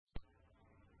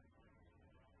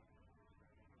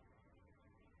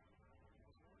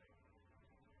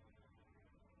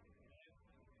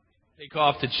Take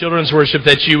off the children's worship,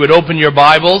 that you would open your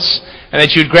Bibles and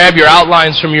that you would grab your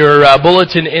outlines from your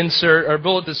bulletin insert or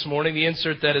bullet this morning, the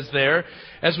insert that is there,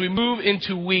 as we move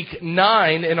into week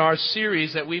 9 in our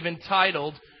series that we've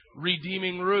entitled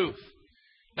Redeeming Ruth.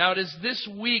 Now, it is this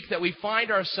week that we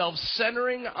find ourselves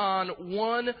centering on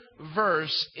one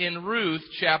verse in Ruth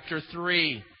chapter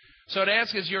 3. So I'd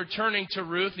ask, as you're turning to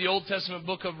Ruth, the Old Testament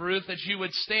book of Ruth, that you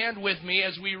would stand with me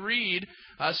as we read,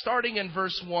 starting in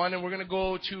verse 1, and we're going to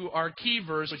go to our key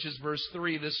verse, which is verse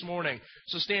 3 this morning.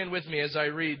 So stand with me as I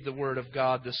read the Word of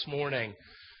God this morning.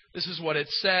 This is what it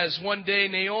says. One day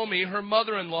Naomi, her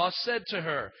mother-in-law, said to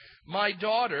her, "My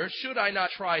daughter, should I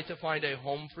not try to find a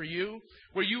home for you,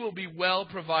 where you will be well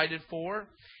provided for?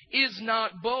 Is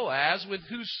not Boaz, with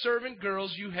whose servant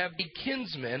girls you have, a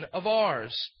kinsman of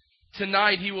ours?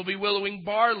 Tonight he will be winnowing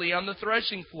barley on the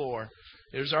threshing floor."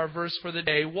 There's our verse for the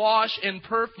day. "Wash and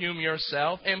perfume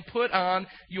yourself and put on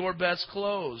your best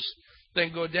clothes.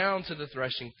 Then go down to the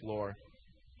threshing floor.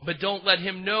 But don't let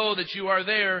him know that you are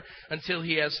there until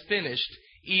he has finished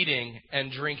eating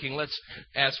and drinking." Let's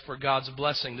ask for God's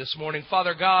blessing this morning.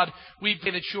 Father God, we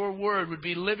pray that your word would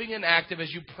be living and active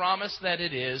as you promised that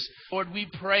it is. Lord, we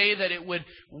pray that it would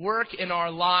work in our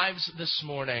lives this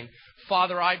morning.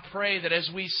 Father, I pray that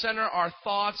as we center our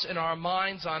thoughts and our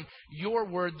minds on your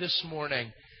word this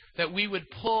morning, that we would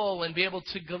pull and be able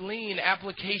to glean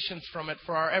applications from it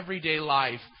for our everyday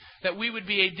life. That we would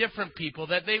be a different people,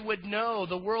 that they would know,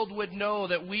 the world would know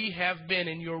that we have been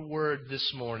in your word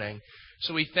this morning.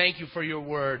 So we thank you for your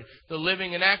word, the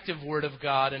living and active word of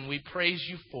God, and we praise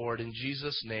you for it in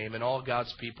Jesus' name. And all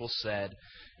God's people said,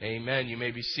 amen. You may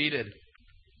be seated.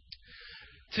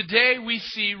 Today we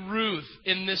see Ruth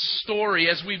in this story.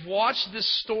 As we've watched this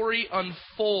story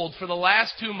unfold for the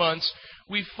last 2 months,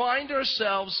 we find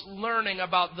ourselves learning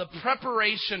about the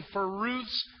preparation for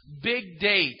Ruth's big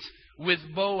date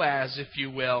with Boaz, if you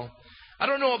will. I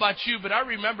don't know about you, but I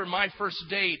remember my first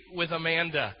date with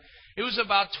Amanda. It was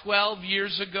about 12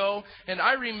 years ago, and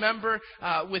I remember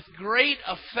with great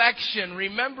affection,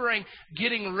 remembering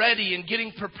getting ready and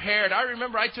getting prepared. I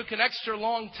remember I took an extra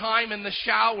long time in the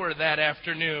shower that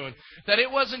afternoon. That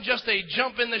it wasn't just a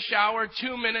jump in the shower,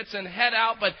 2 minutes and head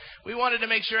out, but we wanted to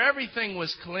make sure everything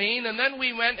was clean. And then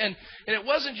we went, and it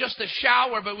wasn't just a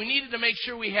shower, but we needed to make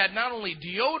sure we had not only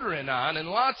deodorant on, and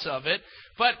lots of it,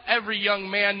 but every young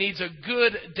man needs a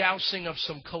good dousing of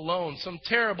some cologne, some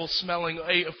terrible smelling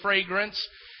fragrance.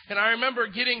 And I remember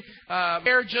getting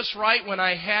hair just right when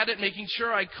I had it, making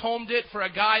sure I combed it. For a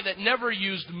guy that never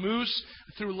used mousse,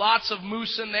 threw lots of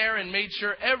mousse in there and made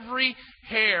sure every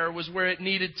hair was where it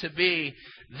needed to be.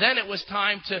 Then it was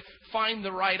time to find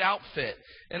the right outfit.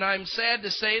 And I'm sad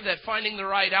to say that finding the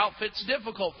right outfit's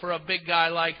difficult for a big guy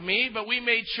like me, but we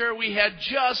made sure we had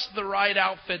just the right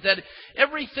outfit, that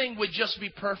everything would just be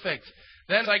perfect.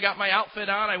 Then as I got my outfit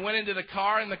on, I went into the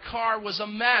car, and the car was a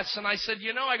mess. And I said,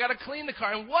 I got to clean the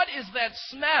car. And what is that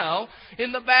smell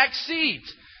in the back seat?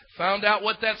 Found out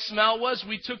what that smell was.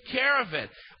 We took care of it.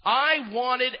 I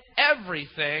wanted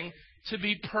everything to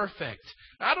be perfect.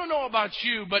 I don't know about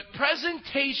you, but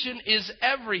presentation is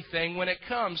everything when it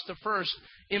comes to first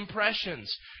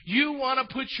impressions. You want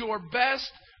to put your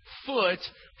best foot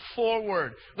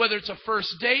forward. Whether it's a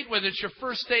first date, whether it's your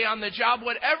first day on the job,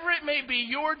 whatever it may be,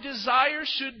 your desire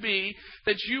should be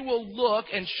that you will look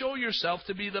and show yourself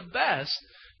to be the best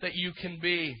that you can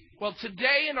be. Well,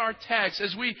 today in our text,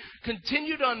 as we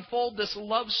continue to unfold this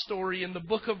love story in the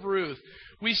book of Ruth,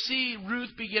 we see Ruth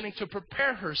beginning to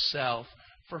prepare herself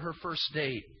for her first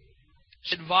date.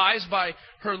 She's advised by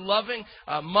her loving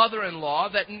mother-in-law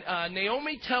that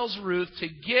Naomi tells Ruth to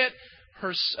get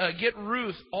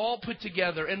Ruth all put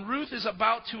together. And Ruth is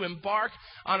about to embark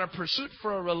on a pursuit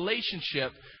for a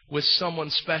relationship with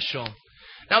someone special.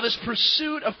 Now, this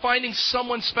pursuit of finding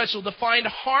someone special, to find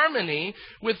harmony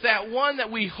with that one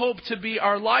that we hope to be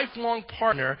our lifelong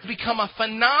partner, has become a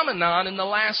phenomenon in the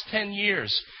last 10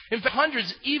 years. In fact,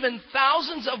 hundreds, even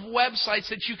thousands of websites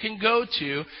that you can go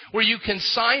to where you can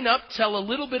sign up, tell a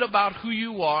little bit about who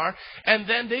you are, and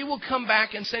then they will come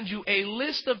back and send you a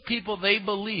list of people they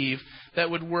believe that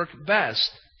would work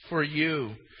best for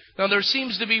you. Now, there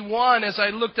seems to be one, as I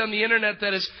looked on the internet,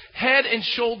 that is head and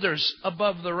shoulders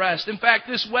above the rest. In fact,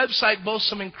 this website boasts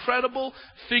some incredible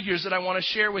figures that I want to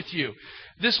share with you.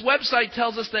 This website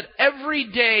tells us that every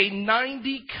day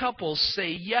 90 couples say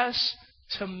yes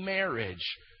to marriage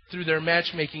through their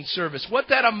matchmaking service. What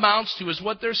that amounts to is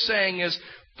what they're saying is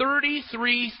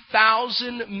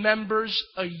 33,000 members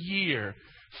a year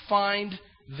find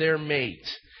their mate.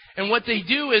 And what they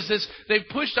do is they've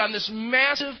pushed on this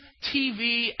massive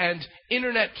TV and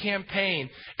internet campaign.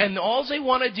 And all they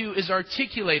want to do is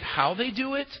articulate how they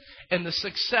do it and the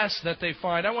success that they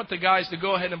find. I want the guys to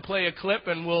go ahead and play a clip,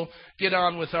 and we'll get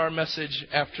on with our message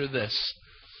after this.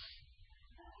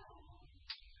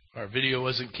 Our video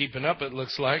wasn't keeping up, it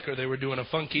looks like, or they were doing a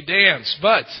funky dance.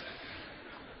 But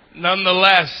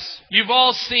nonetheless, you've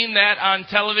all seen that on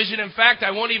television. In fact,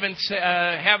 I won't even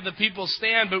have the people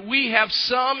stand, but we have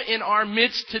some in our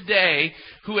midst today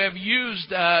who have used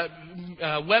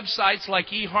websites like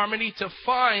eHarmony to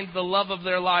find the love of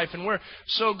their life. And we're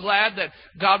so glad that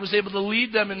God was able to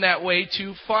lead them in that way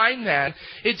to find that.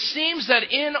 It seems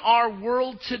that in our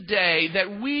world today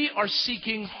that we are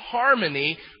seeking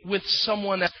harmony with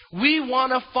someone else. We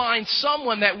want to find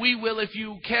someone that we will, if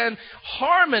you can,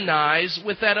 harmonize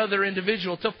with that other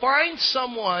individual. To find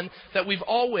someone that we've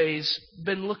always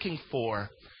been looking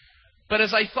for. But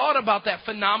as I thought about that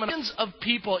phenomenon, millions of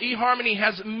people, eHarmony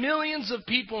has millions of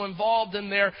people involved in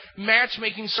their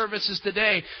matchmaking services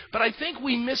today. But I think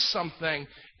we miss something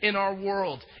in our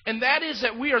world. And that is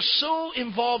that we are so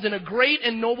involved in a great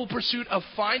and noble pursuit of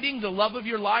finding the love of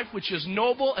your life, which is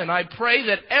noble. And I pray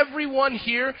that everyone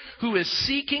here who is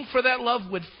seeking for that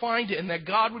love would find it, and that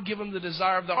God would give them the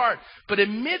desire of the heart. But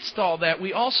amidst all that,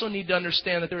 we also need to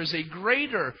understand that there is a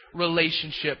greater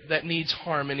relationship that needs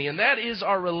harmony, and that is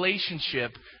our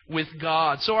relationship with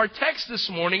God. So our text this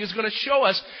morning is going to show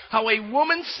us how a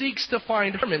woman seeks to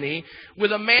find harmony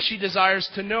with a man she desires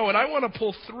to know. And I want to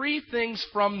pull three things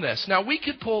from this. Now, we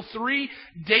could pull 3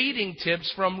 dating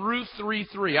tips from Ruth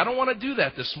 3:3. I don't want to do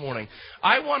that this morning.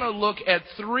 I want to look at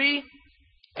 3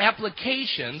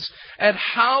 applications at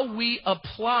how we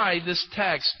apply this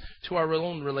text to our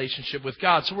own relationship with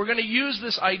God. So we're going to use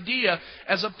this idea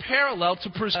as a parallel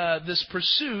to this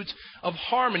pursuit of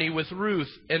harmony with Ruth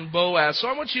and Boaz. So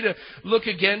I want you to look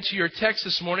again to your text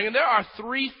this morning, and there are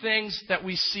 3 things that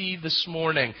we see this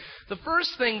morning. The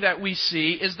first thing that we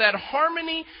see is that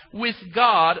harmony with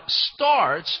God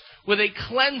starts with a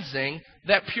cleansing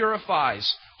that purifies.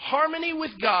 Harmony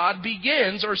with God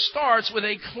begins or starts with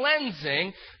a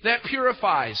cleansing that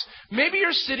purifies. Maybe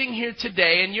you're sitting here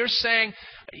today and you're saying,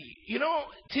 you know,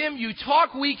 Tim, you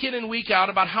talk week in and week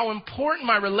out about how important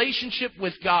my relationship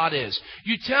with God is.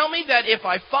 You tell me that if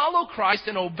I follow Christ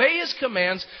and obey His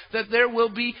commands, that there will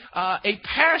be a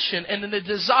passion and a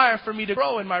desire for me to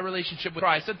grow in my relationship with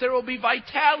Christ, that there will be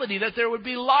vitality, that there would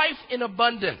be life in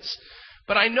abundance.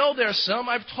 But I know there are some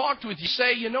I've talked with you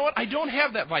say, you know what, I don't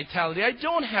have that vitality. I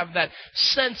don't have that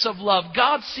sense of love.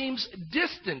 God seems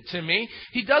distant to me.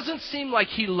 He doesn't seem like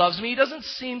He loves me. He doesn't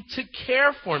seem to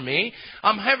care for me.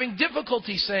 I'm having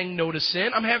difficulty saying no to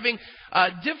sin. I'm having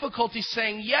difficulty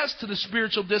saying yes to the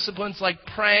spiritual disciplines like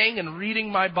praying and reading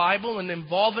my Bible and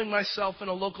involving myself in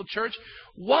a local church.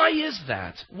 Why is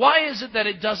that? Why is it that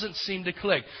it doesn't seem to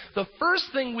click? The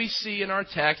first thing we see in our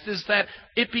text is that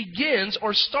it begins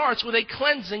or starts with a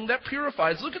cleansing that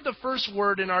purifies. Look at the first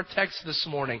word in our text this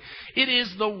morning. It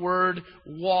is the word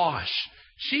wash.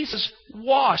 She says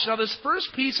wash. Now this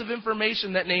first piece of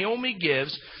information that Naomi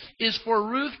gives is for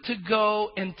Ruth to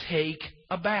go and take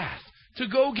a bath. To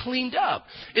go cleaned up.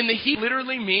 In the Hebrew,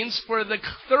 literally means for the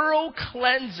thorough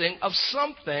cleansing of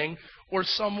something or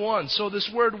someone. So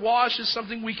this word wash is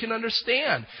something we can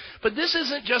understand. But this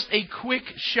isn't just a quick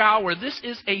shower. This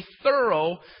is a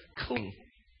thorough cleaning.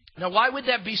 Now, why would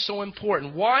that be so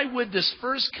important? Why would this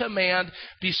first command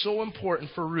be so important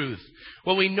for Ruth?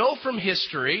 Well, we know from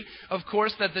history, of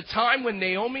course, that the time when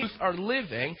Naomi and Ruth are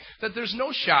living, that there's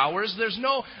no showers, there's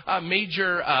no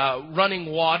major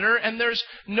running water, and there's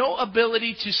no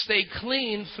ability to stay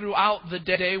clean throughout the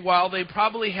day while they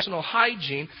probably have personal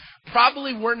hygiene.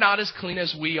 Probably were not as clean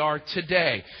as we are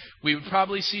today. We would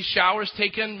probably see showers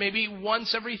taken maybe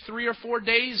once every 3 or 4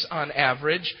 days on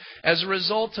average as a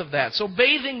result of that. So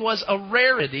bathing was a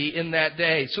rarity in that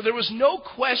day. So there was no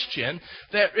question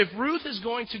that if Ruth is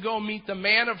going to go meet the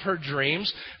man of her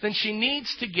dreams, then she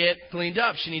needs to get cleaned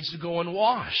up. She needs to go and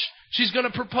wash. She's going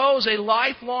to propose a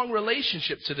lifelong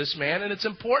relationship to this man, and it's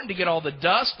important to get all the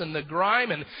dust and the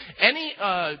grime and any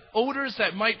odors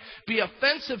that might be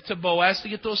offensive to Boaz to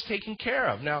get those taken care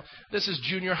of. Now, this is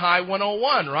Junior High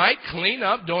 101, right? Clean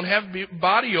up, don't have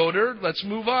body odor, let's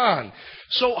move on.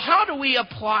 So how do we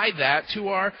apply that to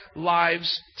our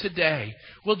lives today?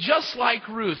 Well, just like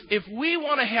Ruth, if we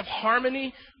want to have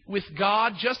harmony with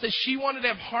God, just as she wanted to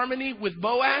have harmony with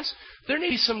Boaz, there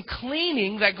needs to be some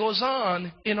cleaning that goes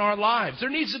on in our lives. There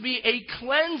needs to be a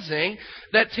cleansing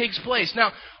that takes place.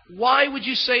 Now, why would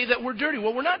you say that we're dirty?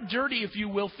 Well, we're not dirty, if you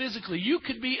will, physically. You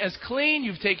could be as clean,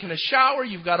 you've taken a shower,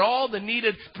 you've got all the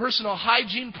needed personal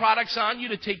hygiene products on you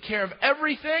to take care of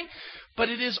everything, but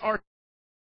it is our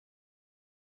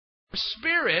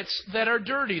spirits that are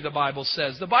dirty, the Bible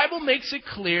says. The Bible makes it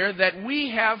clear that we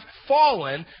have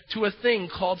fallen to a thing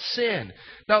called sin.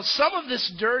 Now, some of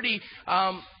this dirty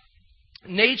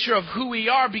nature of who we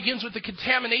are begins with the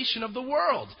contamination of the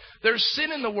world. There's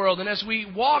sin in the world, and as we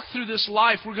walk through this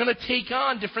life, we're going to take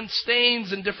on different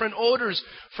stains and different odors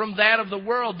from that of the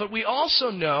world. But we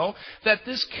also know that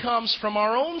this comes from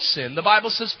our own sin. The Bible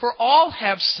says, "For all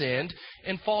have sinned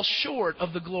and fall short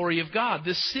of the glory of God."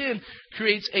 This sin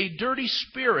creates a dirty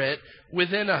spirit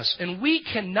within us, and we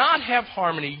cannot have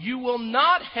harmony. You will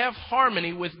not have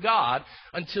harmony with God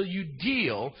until you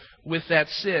deal with that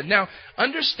sin. Now,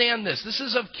 understand this. This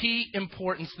is of key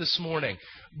importance this morning.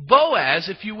 Boaz,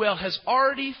 if you will, has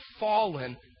already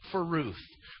fallen for Ruth.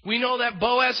 We know that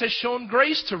Boaz has shown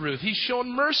grace to Ruth. He's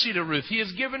shown mercy to Ruth. He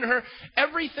has given her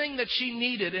everything that she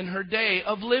needed in her day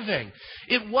of living.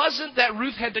 It wasn't that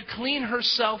Ruth had to clean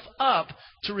herself up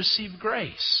to receive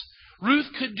grace.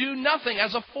 Ruth could do nothing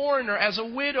as a foreigner, as a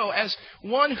widow, as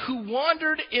one who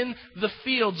wandered in the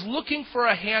fields looking for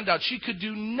a handout. She could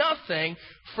do nothing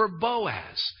for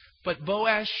Boaz. But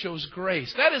Boaz shows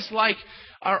grace. That is like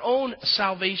our own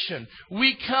salvation.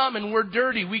 We come and we're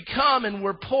dirty. We come and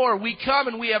we're poor. We come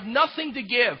and we have nothing to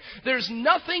give. There's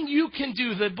nothing you can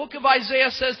do. The book of Isaiah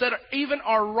says that even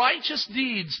our righteous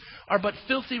deeds are but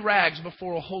filthy rags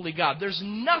before a holy God. There's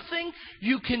nothing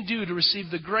you can do to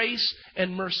receive the grace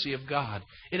and mercy of God.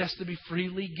 It has to be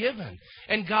freely given.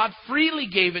 And God freely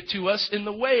gave it to us in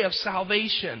the way of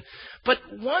salvation. But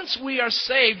once we are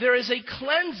saved, there is a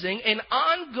cleansing, an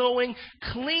ongoing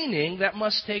cleaning that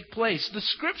must take place. The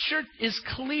Scripture is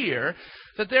clear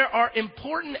that there are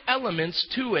important elements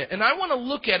to it. And I want to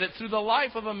look at it through the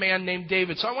life of a man named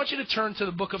David. So I want you to turn to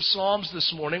the book of Psalms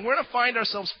this morning. We're going to find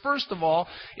ourselves, first of all,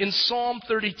 in Psalm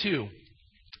 32.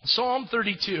 Psalm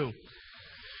 32.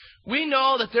 We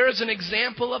know that there is an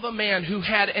example of a man who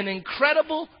had an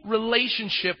incredible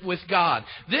relationship with God.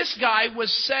 This guy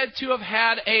was said to have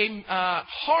had a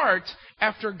heart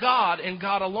after God and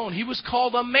God alone. He was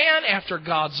called a man after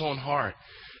God's own heart.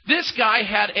 This guy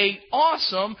had an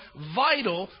awesome,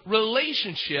 vital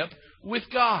relationship with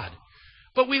God.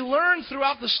 But we learn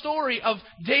throughout the story of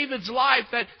David's life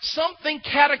that something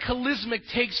cataclysmic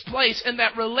takes place and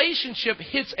that relationship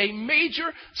hits a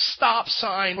major stop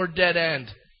sign or dead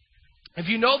end. If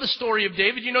you know the story of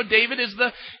David, you know David is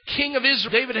the king of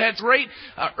Israel. David had great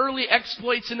early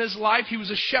exploits in his life. He was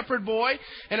a shepherd boy,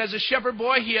 and as a shepherd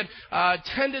boy, he had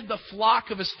tended the flock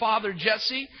of his father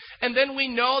Jesse. And then we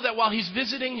know that while he's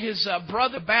visiting his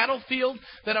brother battlefield,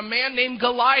 that a man named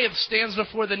Goliath stands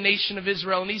before the nation of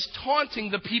Israel, and he's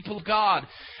taunting the people of God.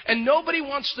 And nobody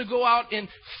wants to go out and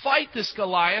fight this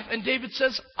Goliath. And David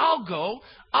says, I'll go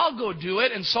do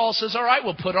it. And Saul says, all right,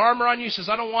 we'll put armor on you. He says,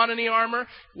 I don't want any armor.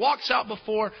 Walks out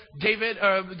before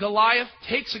Goliath,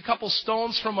 takes a couple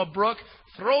stones from a brook,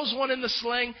 throws one in the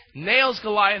sling, nails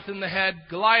Goliath in the head.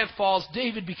 Goliath falls.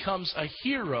 David becomes a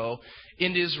hero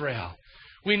in Israel.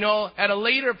 We know at a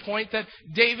later point that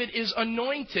David is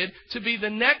anointed to be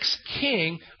the next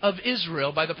king of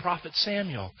Israel by the prophet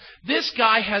Samuel. This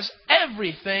guy has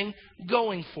everything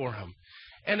going for him.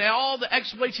 And all the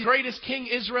exploits, the greatest king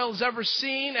Israel has ever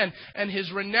seen, and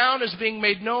his renown is being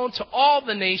made known to all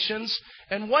the nations.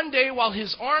 And one day, while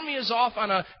his army is off on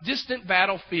a distant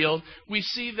battlefield, we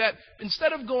see that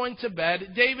instead of going to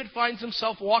bed, David finds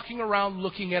himself walking around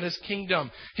looking at his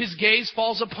kingdom. His gaze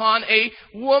falls upon a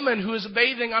woman who is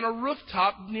bathing on a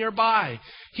rooftop nearby.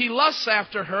 He lusts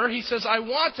after her. He says, I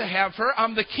want to have her.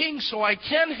 I'm the king, so I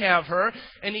can have her.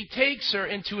 And he takes her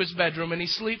into his bedroom and he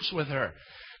sleeps with her.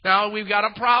 Now, we've got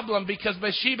a problem because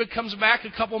Bathsheba comes back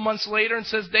a couple months later and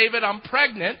says, David, I'm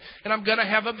pregnant and I'm going to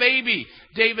have a baby.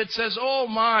 David says, oh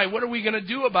my, what are we going to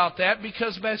do about that?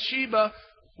 Because Bathsheba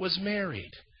was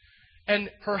married.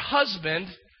 And her husband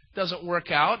doesn't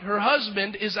work out. Her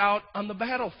husband is out on the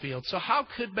battlefield. So how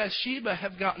could Bathsheba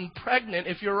have gotten pregnant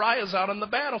if Uriah's out on the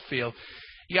battlefield?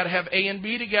 You got to have A and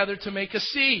B together to make a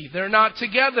C. They're not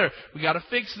together. We got to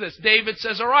fix this. David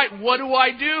says, all right, what do I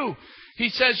do? He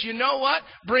says, you know what?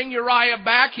 Bring Uriah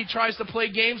back. He tries to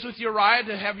play games with Uriah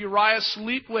to have Uriah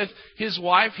sleep with his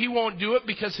wife. He won't do it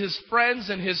because his friends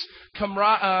and his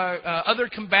other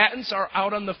combatants are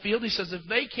out on the field. He says, if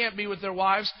they can't be with their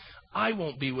wives, I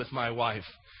won't be with my wife.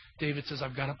 David says,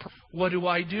 I've got a problem. What do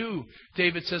I do?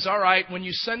 David says, all right, when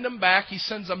you send him back, he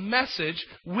sends a message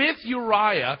with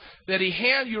Uriah that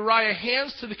Uriah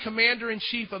hands to the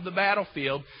commander-in-chief of the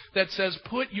battlefield that says,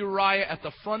 put Uriah at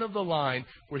the front of the line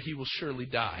where he will surely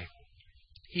die.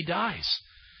 He dies.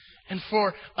 And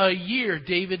for a year,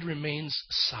 David remains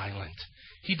silent.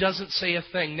 He doesn't say a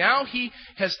thing. Now he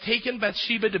has taken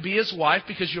Bathsheba to be his wife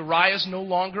because Uriah is no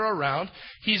longer around.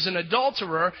 He's an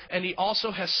adulterer, and he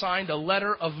also has signed a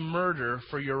letter of murder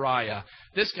for Uriah.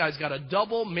 This guy's got a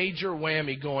double major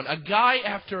whammy going. A guy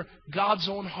after God's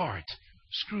own heart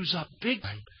screws up big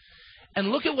time. And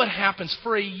look at what happens.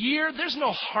 For a year, there's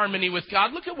no harmony with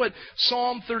God. Look at what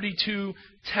Psalm 32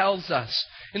 tells us.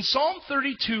 In Psalm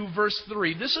 32, verse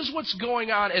 3, this is what's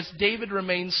going on as David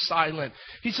remains silent.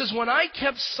 He says, "When I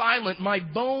kept silent, my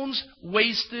bones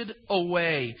wasted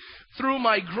away through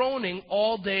my groaning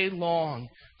all day long.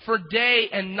 For day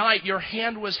and night your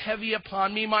hand was heavy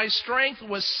upon me. My strength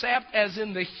was sapped as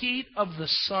in the heat of the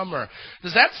summer."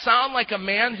 Does that sound like a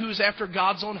man who's after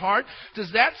God's own heart?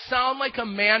 Does that sound like a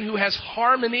man who has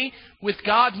harmony with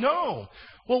God? No.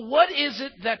 Well, what is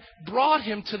it that brought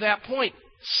him to that point?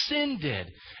 Sin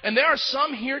did. And there are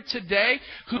some here today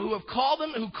who call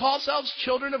themselves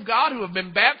children of God, who have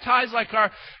been baptized like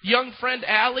our young friend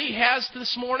Allie has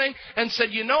this morning, and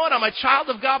said, "You know what, I'm a child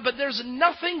of God, but there's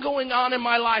nothing going on in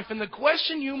my life." And the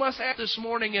question you must ask this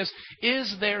morning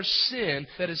is there sin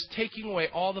that is taking away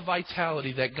all the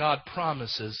vitality that God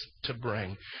promises to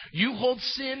bring? You hold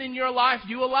sin in your life,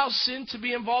 you allow sin to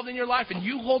be involved in your life, and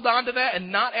you hold on to that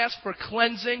and not ask for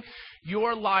cleansing,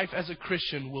 your life as a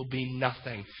Christian will be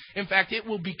nothing. In fact, it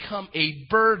will become a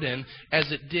burden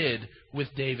as it did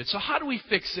with David. So how do we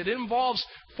fix it? It involves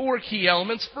 4 key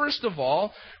elements. First of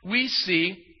all, we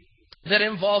see that it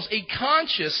involves a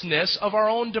consciousness of our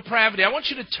own depravity. I want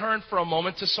you to turn for a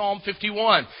moment to Psalm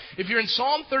 51. If you're in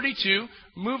Psalm 32,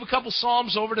 move a couple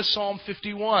Psalms over to Psalm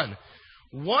 51.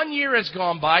 1 year has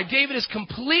gone by. David is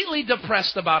completely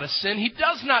depressed about his sin. He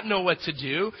does not know what to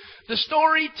do. The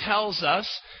story tells us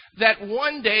that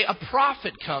one day a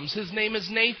prophet comes. His name is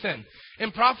Nathan.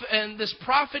 And this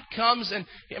prophet comes, and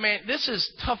this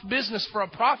is tough business for a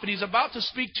prophet. He's about to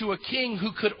speak to a king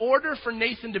who could order for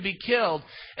Nathan to be killed.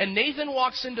 And Nathan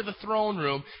walks into the throne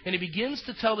room, and he begins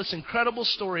to tell this incredible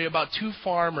story about 2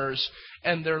 farmers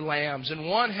and their lambs. And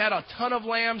one had a ton of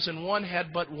lambs, and one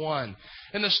had but one.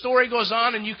 And the story goes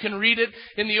on, and you can read it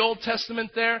in the Old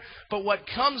Testament there. But what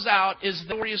comes out is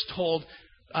the story is told.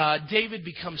 David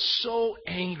becomes so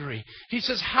angry. He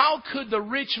says, "How could the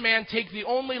rich man take the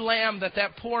only lamb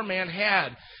that poor man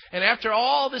had?" And after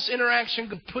all this interaction,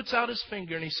 he puts out his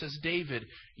finger and he says, "David,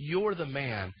 you're the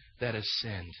man that has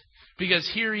sinned." Because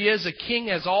here he is, a king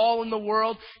has all in the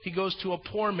world. He goes to a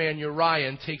poor man, Uriah,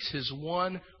 and takes his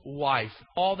one wife,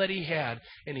 all that he had,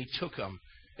 and he took him.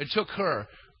 It took her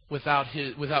without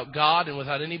God and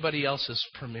without anybody else's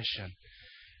permission.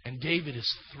 And David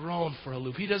is thrown for a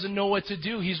loop. He doesn't know what to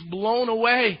do. He's blown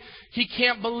away. He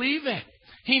can't believe it.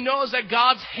 He knows that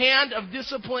God's hand of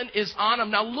discipline is on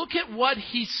him. Now look at what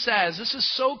he says. This is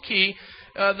so key.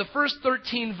 The first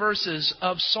 13 verses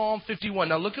of Psalm 51.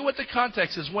 Now look at what the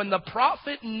context is. When the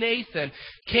prophet Nathan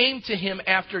came to him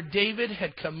after David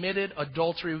had committed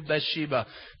adultery with Bathsheba.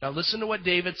 Now listen to what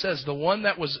David says. The one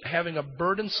that was having a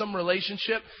burdensome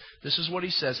relationship, this is what he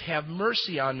says. "Have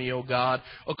mercy on me, O God,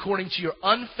 according to your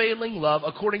unfailing love,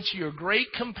 according to your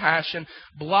great compassion,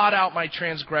 blot out my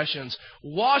transgressions.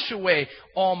 Wash away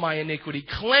all my iniquity.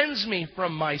 Cleanse me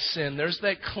from my sin." There's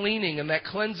that cleaning and that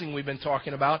cleansing we've been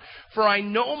talking about. "For I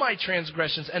know my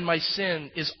transgressions, and my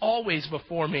sin is always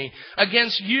before me.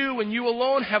 Against you and you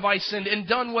alone have I sinned and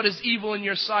done what is evil in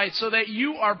your sight, so that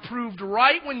you are proved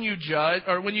right when you judge,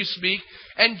 or when you speak,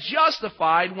 and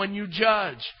justified when you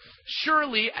judge.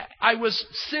 Surely I was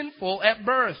sinful at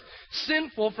birth,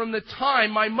 sinful from the time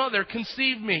my mother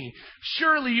conceived me.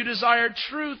 Surely you desire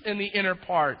truth in the inner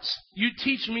parts. You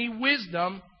teach me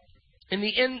wisdom in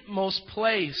the inmost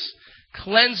place.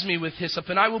 Cleanse me with hyssop,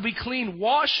 and I will be clean.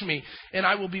 Wash me, and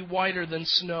I will be whiter than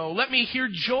snow. Let me hear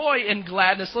joy and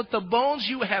gladness. Let the bones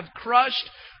you have crushed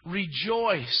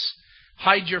rejoice.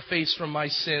 Hide your face from my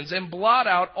sins, and blot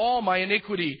out all my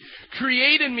iniquity.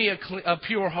 Create in me a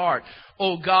pure heart,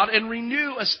 O God, and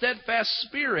renew a steadfast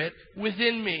spirit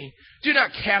within me. Do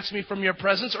not cast me from your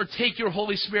presence or take your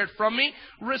Holy Spirit from me.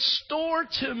 Restore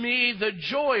to me the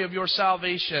joy of your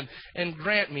salvation, and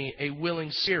grant me a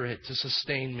willing spirit to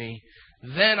sustain me.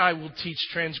 Then I will teach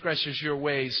transgressors your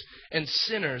ways, and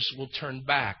sinners will turn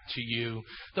back to you."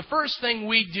 The first thing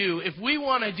we do, if we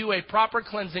want to do a proper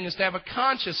cleansing, is to have a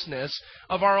consciousness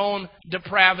of our own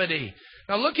depravity.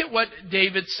 Now look at what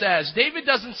David says. David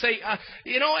doesn't say,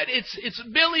 you know what, it's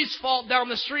Billy's fault down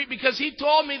the street because he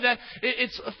told me that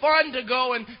it's fun to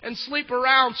go and sleep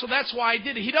around, so that's why I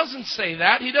did it. He doesn't say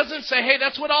that. He doesn't say, hey,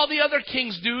 that's what all the other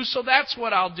kings do, so that's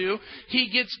what I'll do.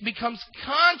 He becomes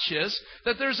conscious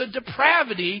that there's a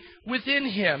depravity within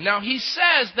him. Now he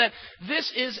says that this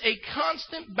is a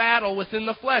constant battle within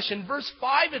the flesh. In verse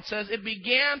 5 it says, it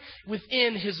began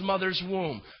within his mother's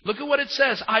womb. Look at what it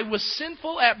says. I was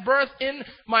sinful at birth in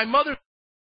my mother's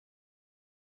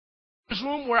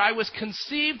womb where I was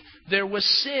conceived, there was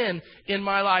sin in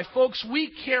my life. Folks,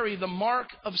 we carry the mark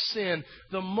of sin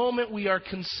the moment we are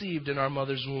conceived in our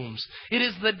mother's wombs. It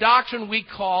is the doctrine we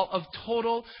call of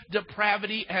total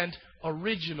depravity and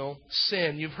original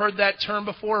sin. You've heard that term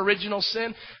before, original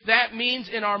sin. That means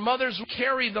in our mothers we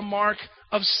carry the mark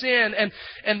of sin.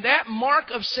 And that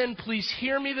mark of sin, please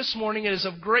hear me this morning, it is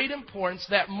of great importance.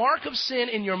 That mark of sin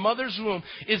in your mother's womb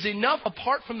is enough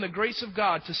apart from the grace of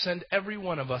God to send every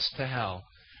one of us to hell.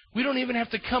 We don't even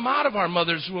have to come out of our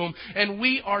mother's womb, and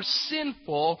we are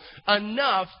sinful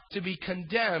enough to be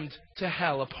condemned to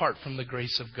hell apart from the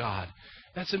grace of God.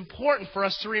 That's important for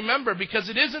us to remember, because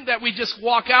it isn't that we just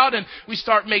walk out and we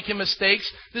start making mistakes.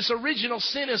 This original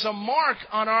sin is a mark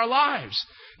on our lives.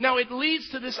 Now, it leads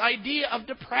to this idea of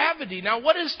depravity. Now,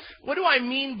 what do I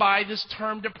mean by this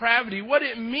term depravity? What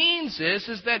it means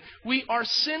is that we are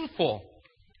sinful.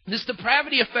 This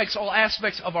depravity affects all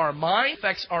aspects of our mind,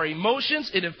 affects our emotions,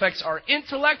 it affects our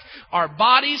intellect, our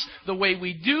bodies, the way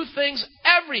we do things.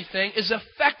 Everything is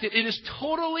affected. It is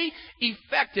totally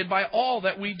affected by all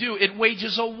that we do. It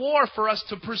wages a war for us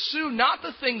to pursue not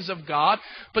the things of God,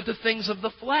 but the things of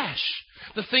the flesh,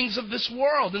 the things of this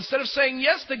world. Instead of saying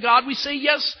yes to God, we say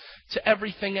yes to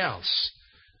everything else.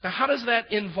 Now, how does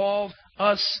that involve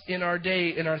us in our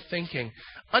day, in our thinking?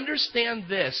 Understand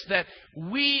this, that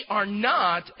we are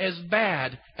not as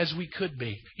bad as we could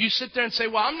be. You sit there and say,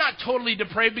 well, I'm not totally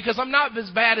depraved because I'm not as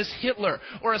bad as Hitler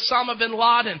or Osama bin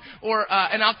Laden or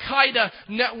an Al-Qaeda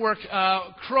network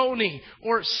crony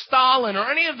or Stalin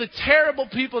or any of the terrible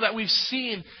people that we've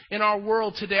seen in our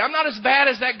world today. I'm not as bad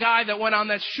as that guy that went on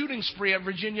that shooting spree at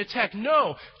Virginia Tech.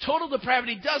 No, total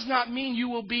depravity does not mean you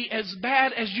will be as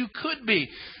bad as you could be.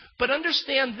 But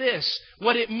understand this,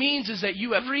 what it means is that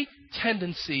you have every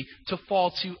tendency to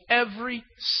fall to every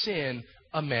sin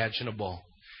imaginable.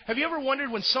 Have you ever wondered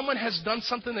when someone has done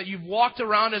something that you've walked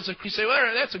around as a Christian,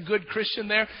 well, that's a good Christian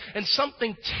there, and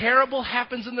something terrible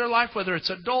happens in their life, whether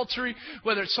it's adultery,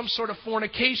 whether it's some sort of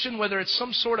fornication, whether it's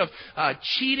some sort of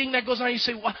cheating that goes on, you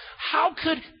say, well, how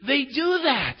could they do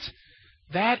that?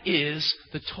 That is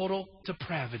the total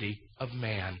depravity of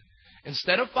man.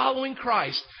 Instead of following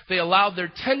Christ, they allowed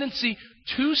their tendency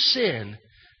to sin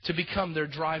to become their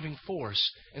driving force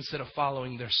instead of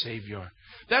following their Savior.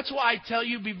 That's why I tell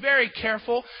you, be very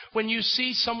careful when you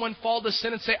see someone fall to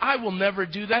sin and say, I will never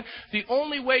do that. The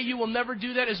only way you will never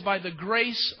do that is by the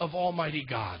grace of Almighty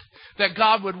God. That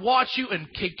God would watch you and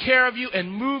take care of you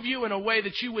and move you in a way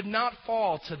that you would not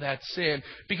fall to that sin,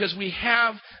 because we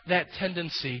have that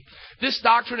tendency. This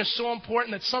doctrine is so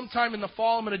important that sometime in the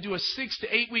fall I'm going to do a 6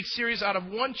 to 8 week series out of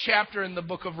one chapter in the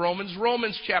book of Romans,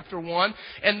 Romans chapter 1,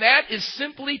 and that is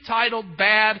simply titled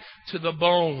Bad to the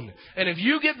Bone. And if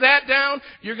you get that down,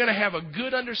 you're going to have a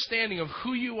good understanding of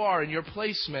who you are and your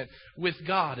placement with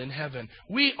God in heaven.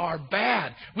 We are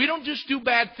bad. We don't just do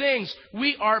bad things.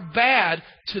 We are bad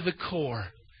to the core.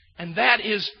 And that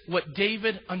is what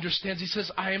David understands. He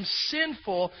says, I am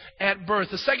sinful at birth.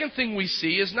 The second thing we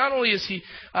see is not only is he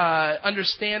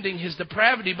understanding his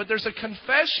depravity, but there's a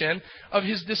confession of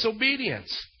his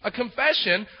disobedience. A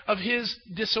confession of his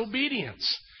disobedience.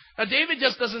 Now, David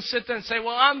just doesn't sit there and say,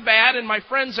 well, I'm bad and my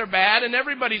friends are bad and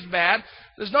everybody's bad.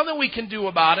 There's nothing we can do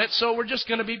about it, so we're just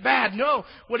going to be bad. No,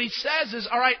 what he says is,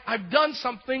 all right, I've done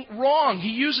something wrong. He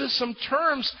uses some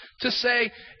terms to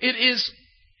say, it is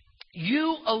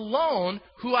you alone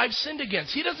who I've sinned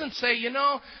against. He doesn't say,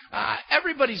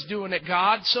 everybody's doing it,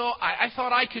 God, so I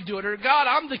thought I could do it. Or, God,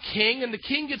 I'm the king, and the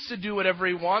king gets to do whatever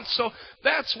he wants, so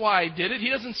that's why I did it. He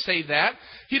doesn't say that.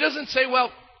 He doesn't say,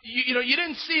 well, you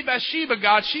didn't see Bathsheba,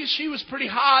 God. She was pretty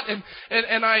hot,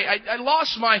 and I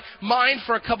lost my mind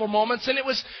for a couple moments, and it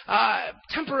was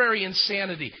temporary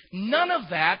insanity. None of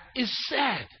that is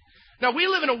said. Now, we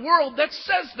live in a world that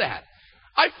says that.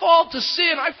 I fall to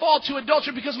sin, I fall to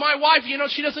adultery because my wife,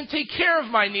 she doesn't take care of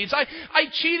my needs. I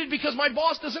cheated because my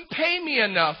boss doesn't pay me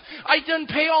enough. I didn't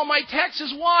pay all my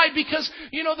taxes. Why? Because,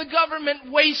 the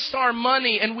government wastes our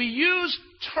money, and we use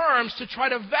terms to try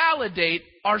to validate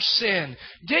our sin.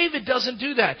 David doesn't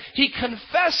do that. He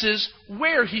confesses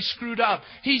where he screwed up.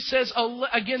 He says,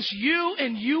 against you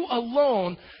and you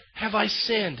alone have I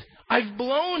sinned. I've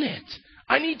blown it.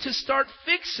 I need to start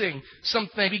fixing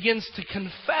something. He begins to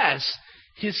confess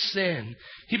his sin.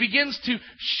 He begins to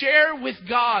share with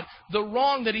God the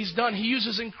wrong that he's done. He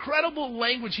uses incredible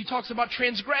language. He talks about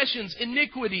transgressions,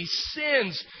 iniquities,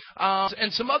 sins,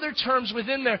 and some other terms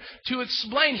within there to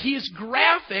explain. He is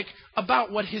graphic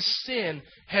about what his sin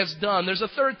has done. There's a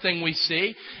third thing we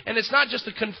see, and it's not just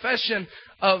a confession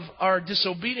of our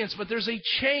disobedience, but there's a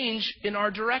change in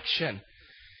our direction.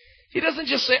 He doesn't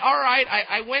just say, all right,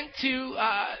 I went to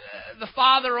the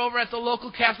father over at the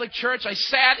local Catholic church. I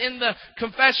sat in the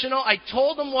confessional. I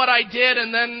told him what I did,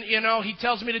 and then, he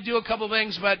tells me to do a couple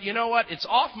things, but you know what? It's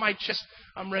off my chest.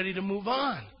 I'm ready to move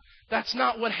on. That's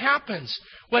not what happens.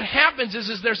 What happens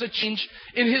is there's a change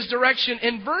in his direction.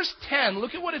 In verse 10,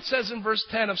 look at what it says in verse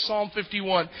 10 of Psalm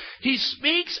 51. He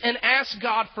speaks and asks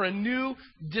God for a new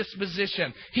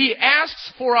disposition. He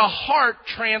asks for a heart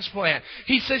transplant.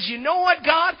 He says, you know what,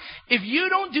 God? If you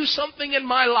don't do something in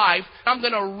my life, I'm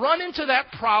going to run into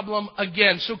that problem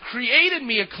again. So create in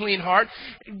me a clean heart.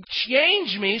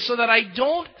 Change me so that I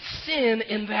don't sin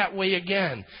in that way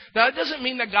again. Now, it doesn't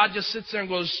mean that God just sits there and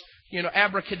goes,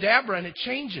 abracadabra, and it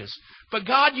changes. But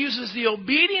God uses the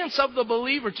obedience of the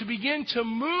believer to begin to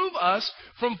move us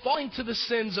from falling to the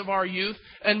sins of our youth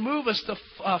and move us to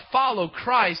follow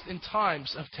Christ in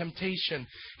times of temptation.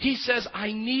 He says,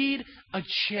 I need a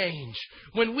change.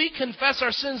 When we confess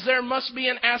our sins, there must be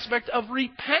an aspect of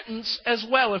repentance as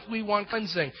well if we want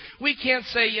cleansing. We can't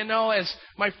say, as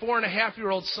my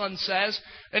 4.5-year-old son says,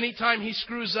 anytime he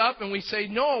screws up and we say,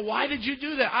 no, why did you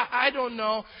do that? I don't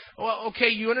know. Well, okay,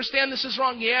 you understand this is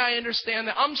wrong? Yeah, I understand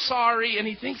that. I'm sorry. And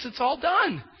he thinks it's all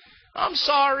done. I'm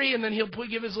sorry. And then he'll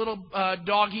give his little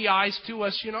doggy eyes to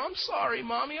us. I'm sorry,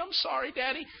 Mommy. I'm sorry,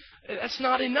 Daddy. That's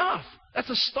not enough. That's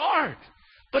a start.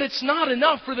 But it's not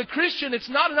enough for the Christian. It's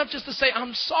not enough just to say,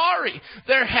 I'm sorry.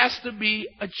 There has to be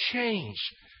a change.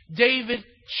 David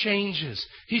changes.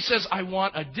 He says, I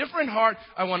want a different heart.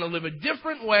 I want to live a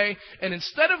different way. And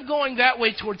instead of going that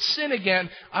way towards sin again,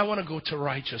 I want to go to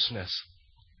righteousness.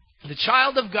 The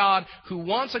child of God who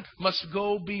wants must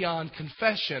go beyond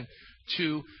confession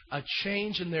to a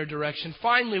change in their direction.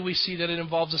 Finally, we see that it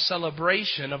involves a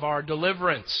celebration of our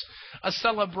deliverance. A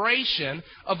celebration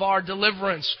of our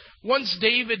deliverance. Once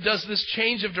David does this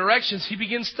change of directions, he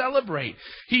begins to celebrate.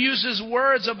 He uses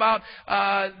words about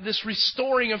this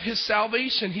restoring of his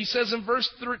salvation. He says in verse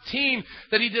 13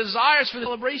 that he desires for the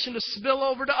celebration to spill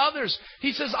over to others.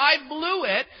 He says, I blew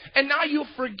it, and now you've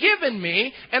forgiven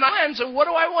me. And what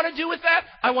do I want to do with that?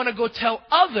 I want to go tell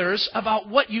others about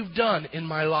what you've done in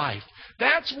my life.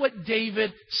 That's what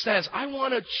David says. I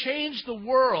want to change the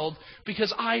world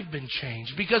because I've been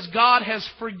changed. Because God has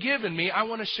forgiven me. I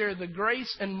want to share the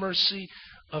grace and mercy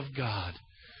of God.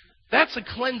 That's a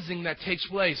cleansing that takes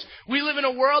place. We live in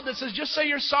a world that says, just say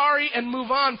you're sorry and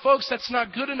move on. Folks, that's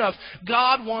not good enough.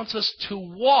 God wants us to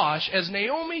wash. As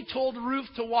Naomi told Ruth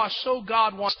to wash, so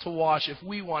God wants to wash if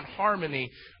we want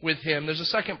harmony with Him. There's a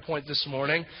second point this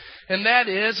morning, and that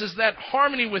is that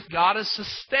harmony with God is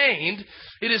sustained.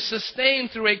 It is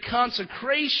sustained through a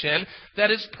consecration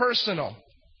that is personal.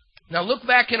 Now look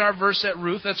back in our verse at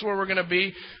Ruth. That's where we're going to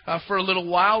be for a little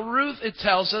while. Ruth, it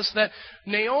tells us that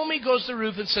Naomi goes to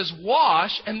Ruth and says,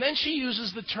 wash, and then she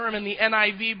uses the term in the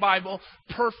NIV Bible,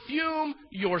 perfume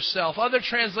yourself. Other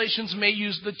translations may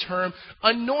use the term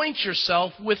anoint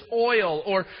yourself with oil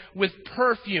or with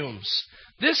perfumes.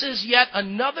 This is yet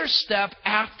another step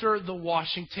after the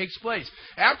washing takes place.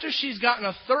 After she's gotten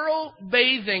a thorough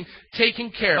bathing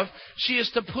taken care of, she is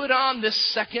to put on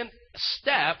this second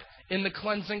step in the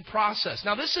cleansing process.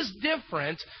 Now, this is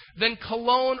different than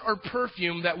cologne or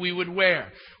perfume that we would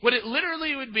wear. What it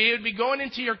literally would be going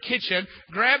into your kitchen,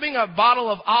 grabbing a bottle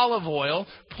of olive oil,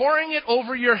 pouring it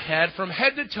over your head from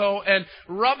head to toe, and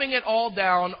rubbing it all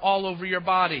down all over your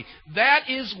body. That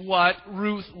is what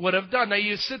Ruth would have done. Now,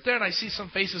 you sit there and I see some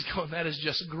faces going, that is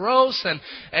just gross.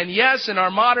 And yes, in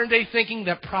our modern day thinking,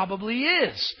 that probably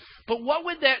is. But what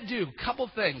would that do?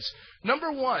 Couple things. Number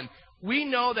one, we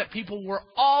know that people were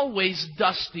always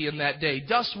dusty in that day.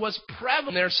 Dust was prevalent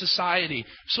in their society.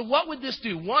 So what would this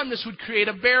do? One, this would create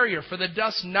a barrier for the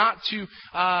dust not to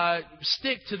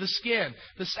stick to the skin.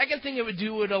 The second thing it would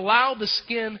do would allow the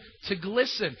skin to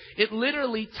glisten. It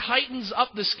literally tightens up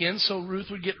the skin so Ruth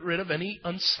would get rid of any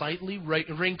unsightly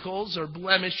wrinkles or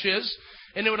blemishes.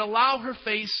 And it would allow her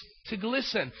face to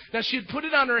glisten. Now, she'd put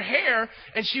it on her hair,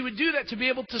 and she would do that to be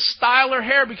able to style her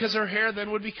hair, because her hair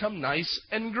then would become nice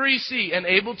and greasy and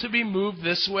able to be moved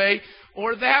this way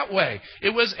or that way. It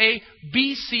was a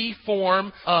BC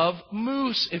form of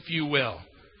mousse, if you will.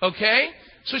 Okay?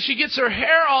 So she gets her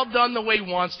hair all done the way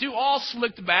he wants to, all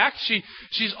slicked back.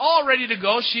 She's all ready to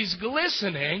go. She's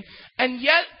glistening. And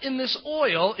yet in this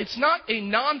oil, it's not a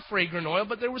non-fragrant oil,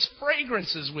 but there was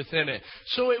fragrances within it.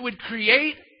 So it would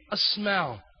create a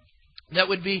smell that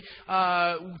would be,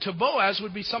 to Boaz,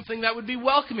 would be something that would be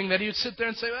welcoming, that he would sit there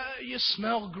and say, you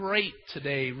smell great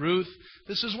today, Ruth.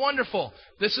 This is wonderful.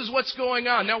 This is what's going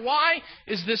on. Now, why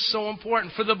is this so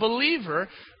important? For the believer,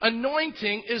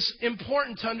 anointing is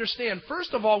important to understand.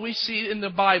 First of all, we see in the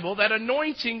Bible that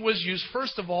anointing was used,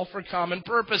 first of all, for common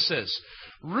purposes.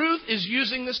 Ruth is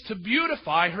using this to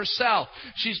beautify herself.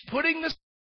 She's putting this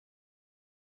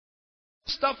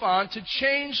stuff on to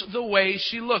change the way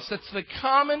she looks. That's the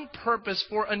common purpose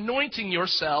for anointing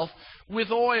yourself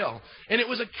with oil. And it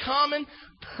was a common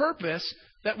purpose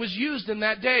that was used in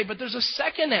that day. But there's a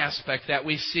second aspect that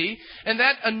we see, and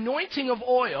that anointing of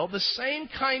oil, the same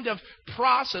kind of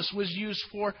process was used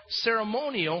for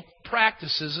ceremonial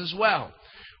practices as well.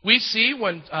 We see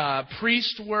when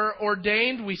priests were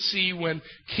ordained. We see when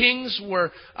kings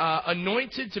were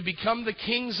anointed to become the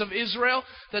kings of Israel,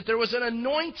 that there was an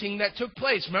anointing that took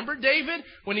place. Remember David,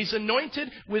 when he's anointed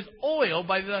with oil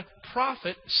by the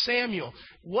prophet Samuel.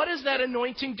 What does that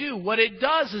anointing do? What it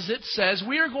does is it says,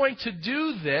 we are going to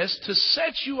do this to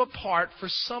set you apart for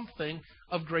something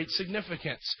of great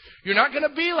significance. You're not going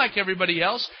to be like everybody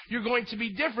else. You're going to be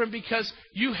different because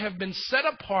you have been set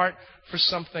apart for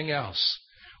something else.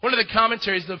 One of the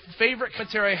commentaries, the favorite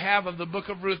commentary I have of the book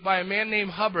of Ruth by a man named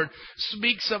Hubbard,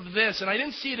 speaks of this. And I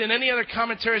didn't see it in any other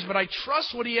commentaries, but I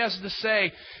trust what he has to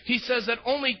say. He says that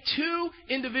only two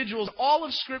individuals, all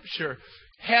of Scripture,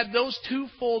 had those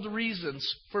twofold reasons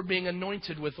for being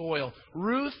anointed with oil.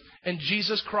 Ruth and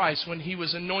Jesus Christ, when he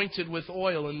was anointed with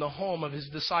oil in the home of his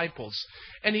disciples.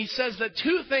 And he says that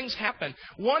two things happened.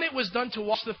 One, it was done to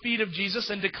wash the feet of Jesus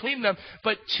and to clean them.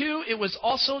 But two, it was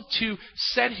also to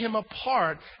set him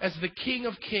apart as the King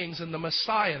of Kings and the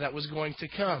Messiah that was going to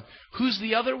come. Who's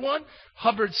the other one?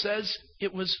 Hubbard says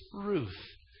it was Ruth.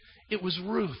 It was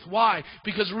Ruth. Why?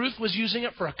 Because Ruth was using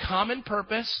it for a common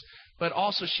purpose, but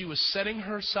also she was setting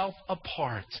herself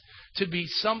apart to be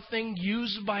something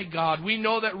used by God. We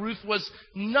know that Ruth was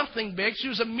nothing big. She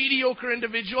was a mediocre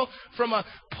individual from a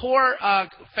poor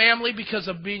family because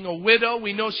of being a widow.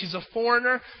 We know she's a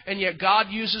foreigner, and yet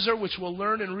God uses her, which we'll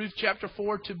learn in Ruth chapter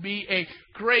 4, to be a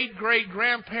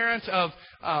great-great-grandparent of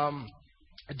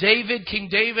David, King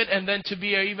David, and then to be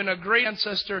even a great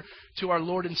ancestor to our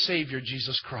Lord and Savior,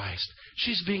 Jesus Christ.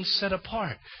 She's being set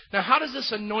apart. Now, how does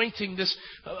this anointing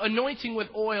with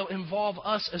oil involve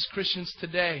us as Christians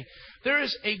today? There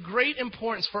is a great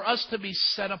importance for us to be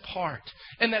set apart.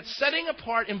 And that setting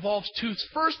apart involves two.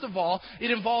 First of all,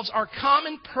 it involves our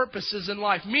common purposes in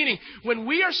life. Meaning, when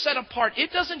we are set apart,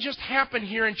 it doesn't just happen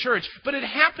here in church, but it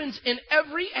happens in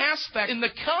every aspect. In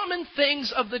the common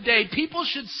things of the day, people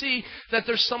should see that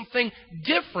there's something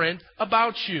different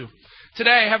about you.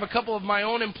 Today, I have a couple of my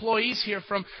own employees here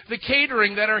from the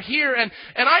catering that are here, and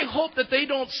I hope that they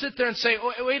don't sit there and say,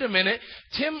 oh, wait a minute,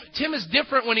 Tim is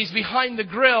different when he's behind the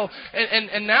grill,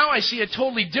 and now I see a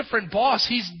totally different boss.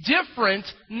 He's different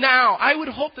now. I would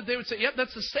hope that they would say, yep,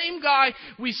 that's the same guy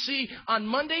we see on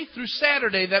Monday through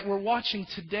Saturday that we're watching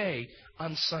today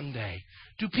on Sunday.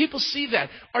 Do people see that?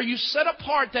 Are you set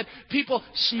apart that people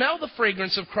smell the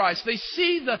fragrance of Christ? They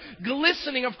see the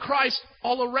glistening of Christ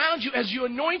all around you as you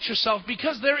anoint yourself,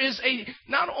 because there is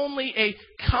not only a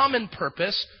common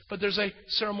purpose, but there's a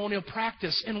ceremonial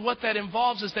practice. And what that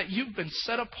involves is that you've been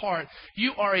set apart.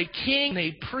 You are a king and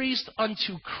a priest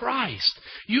unto Christ.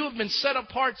 You have been set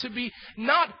apart to be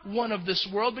not one of this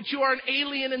world, but you are an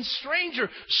alien and stranger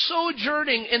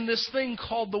sojourning in this thing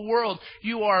called the world.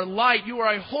 You are light. You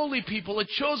are a holy people, a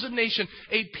chosen nation,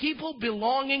 a people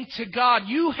belonging to God.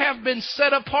 You have been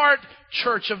set apart,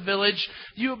 Church of Village.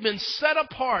 You have been set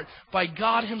apart by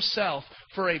God Himself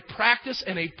for a practice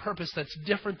and a purpose that's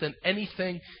different than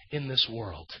anything in this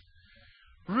world.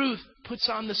 Ruth puts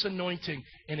on this anointing,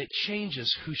 and it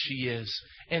changes who she is,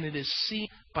 and it is seen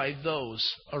by those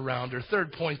around her.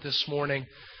 Third point this morning.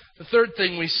 The third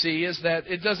thing we see is that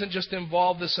it doesn't just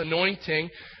involve this anointing,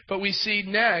 but we see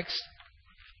next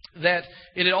that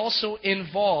it also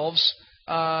involves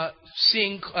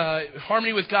seeing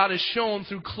harmony with God is shown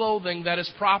through clothing that is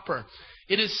proper.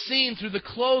 It is seen through the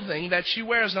clothing that she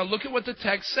wears. Now look at what the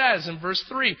text says in verse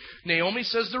 3. Naomi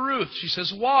says to Ruth, she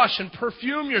says, wash and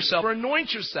perfume yourself or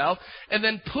anoint yourself and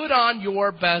then put on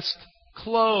your best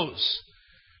clothes.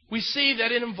 We see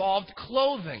that it involved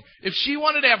clothing. If she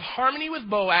wanted to have harmony with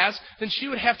Boaz, then she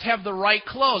would have to have the right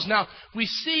clothes. Now, we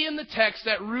see in the text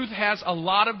that Ruth has a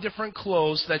lot of different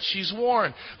clothes that she's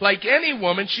worn. Like any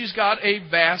woman, she's got a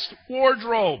vast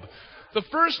wardrobe.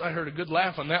 I heard a good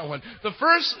laugh on that one. The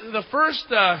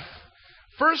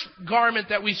first garment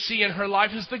that we see in her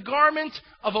life is the garment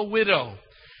of a widow.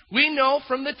 We know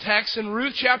from the text in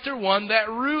Ruth chapter 1 that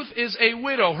Ruth is a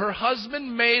widow. Her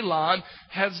husband Mahlon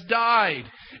has died.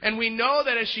 And we know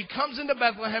that as she comes into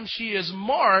Bethlehem, she is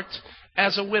marked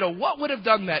as a widow. What would have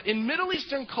done that? In Middle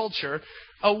Eastern culture,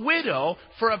 a widow,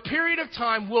 for a period of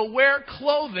time, will wear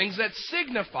clothing that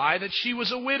signify that she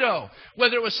was a widow.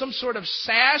 Whether it was some sort of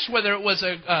sash, whether it was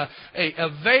a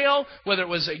veil, whether it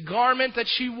was a garment that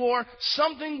she wore,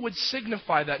 something would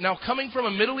signify that. Now, coming from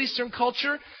a Middle Eastern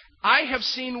culture, I have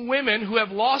seen women who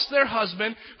have lost their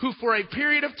husband, who for a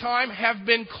period of time have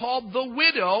been called the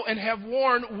widow and have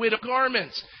worn widow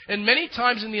garments. And many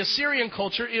times in the Assyrian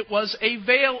culture, it was a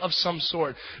veil of some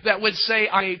sort that would say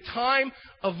a time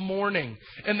of mourning.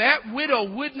 And that widow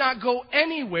would not go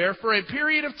anywhere for a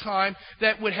period of time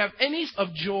that would have any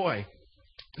of joy.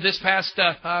 This past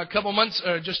couple months,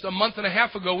 or just a month and a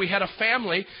half ago, we had a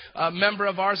family member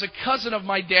of ours, a cousin of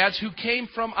my dad's, who came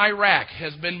from Iraq,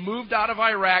 has been moved out of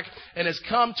Iraq, and has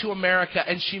come to America.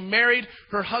 And she married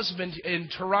her husband in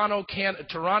Toronto,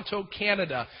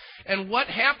 Canada. And what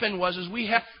happened was we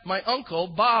had my uncle,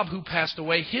 Bob, who passed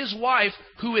away. His wife,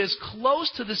 who is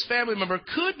close to this family member,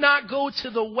 could not go to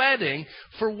the wedding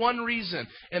for one reason,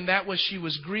 and that was she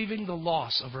was grieving the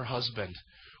loss of her husband.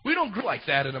 We don't grieve like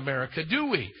that in America, do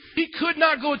we? He could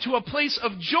not go to a place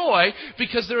of joy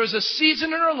because there is a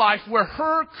season in her life where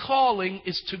her calling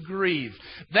is to grieve.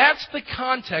 That's the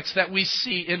context that we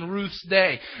see in Ruth's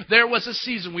day. There was a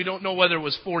season. We don't know whether it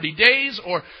was 40 days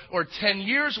or 10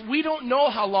 years. We don't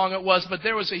know how long it was, but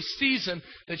there was a season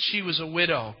that she was a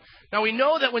widow. Now we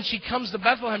know that when she comes to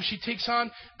Bethlehem, she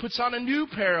puts on a new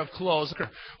pair of clothes.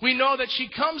 We know that she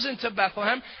comes into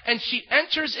Bethlehem and she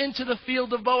enters into the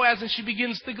field of Boaz and she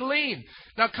begins to glean.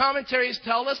 Now commentaries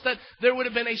tell us that there would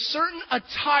have been a certain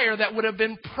attire that would have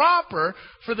been proper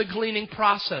for the gleaning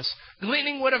process.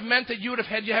 Gleaning would have meant that you would have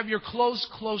had to have your clothes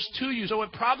close to you. So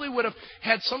it probably would have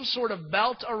had some sort of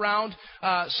belt around,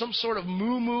 some sort of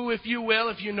muumuu, if you will,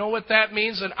 if you know what that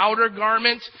means, an outer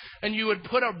garment. And you would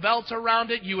put a belt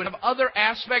around it. You would have other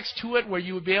aspects to it where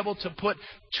you would be able to put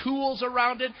tools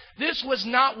around it. This was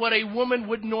not what a woman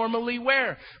would normally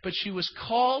wear. But she was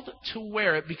called to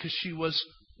wear it because she was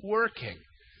working.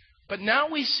 But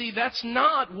now we see that's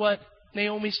not what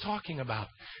Naomi's talking about.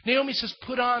 Naomi says,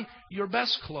 put on your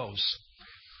best clothes.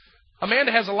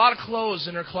 Amanda has a lot of clothes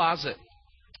in her closet.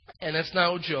 And that's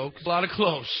no joke. A lot of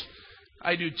clothes.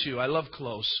 I do too. I love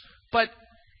clothes. But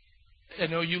I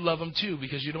know you love them too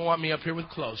because you don't want me up here with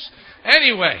clothes.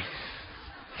 Anyway.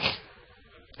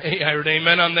 Hey, I heard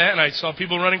amen on that and I saw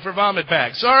people running for vomit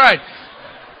bags. All right.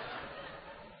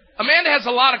 Amanda has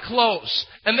a lot of clothes.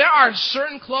 And there are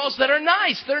certain clothes that are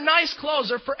nice. They're nice clothes.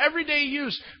 They're for everyday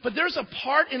use. But there's a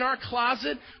part in our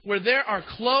closet where there are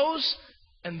clothes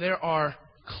and there are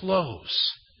clothes.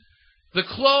 The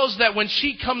clothes that when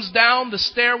she comes down the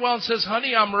stairwell and says,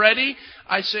 honey, I'm ready,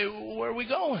 I say, where are we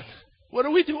going? What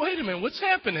do we do? Wait a minute, what's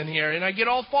happening here? And I get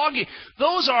all foggy.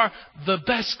 Those are the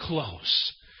best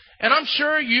clothes. And I'm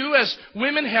sure you as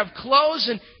women have clothes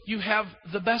and you have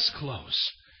the best clothes.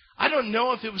 I don't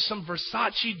know if it was some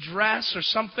Versace dress or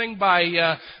something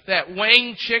by that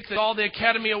Wang chick that all the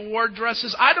Academy Award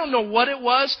dresses. I don't know what it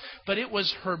was, but it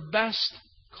was her best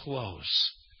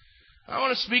clothes. I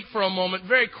want to speak for a moment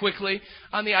very quickly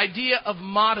on the idea of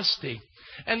modesty.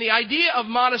 And the idea of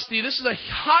modesty, this is a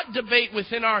hot debate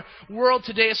within our world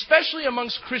today, especially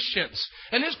amongst Christians.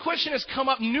 And this question has come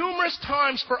up numerous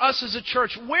times for us as a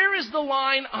church. Where is the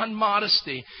line on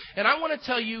modesty? And I want to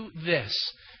tell you this.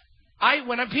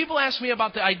 When people ask me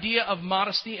about the idea of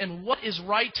modesty and what is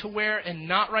right to wear and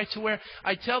not right to wear,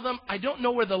 I tell them, I don't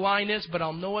know where the line is, but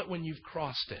I'll know it when you've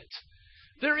crossed it.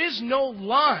 There is no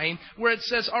line where it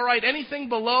says, all right, anything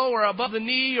below or above the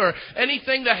knee or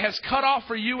anything that has cut off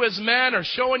for you as men or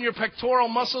showing your pectoral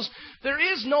muscles. There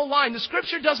is no line. The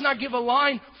Scripture does not give a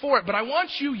line for it. But I want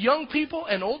you young people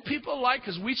and old people alike,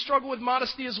 because we struggle with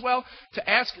modesty as well, to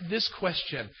ask this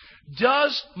question.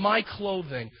 Does my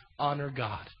clothing honor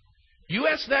God? You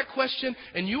ask that question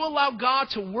and you allow God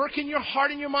to work in your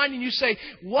heart and your mind and you say,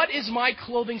 what is my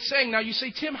clothing saying? Now you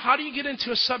say, Tim, how do you get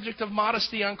into a subject of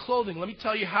modesty on clothing? Let me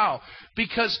tell you how.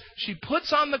 Because she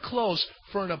puts on the clothes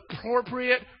for an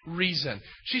appropriate reason.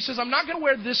 She says, I'm not going to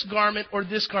wear this garment or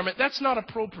this garment. That's not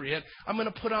appropriate. I'm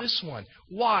going to put on this one.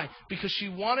 Why? Because she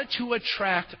wanted to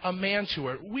attract a man to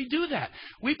her. We do that.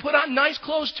 We put on nice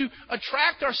clothes to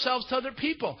attract ourselves to other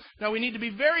people. Now, we need to be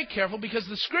very careful because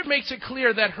the script makes it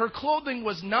clear that her clothing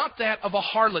was not that of a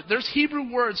harlot. There's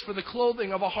Hebrew words for the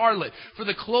clothing of a harlot, for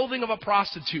the clothing of a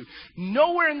prostitute.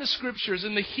 Nowhere in the scriptures,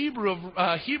 in the Hebrew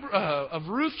of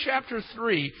Ruth chapter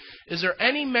 3, is there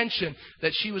any mention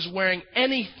that she was wearing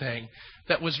anything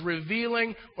that was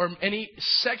revealing or any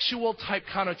sexual type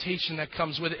connotation that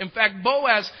comes with it. In fact,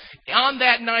 Boaz on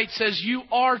that night says, you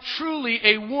are truly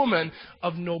a woman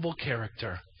of noble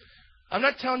character. I'm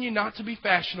not telling you not to be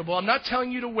fashionable. I'm not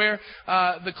telling you to wear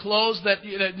the clothes that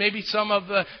maybe some of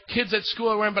the kids at school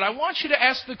are wearing. But I want you to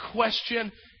ask the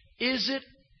question, is it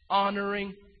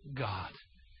honoring God?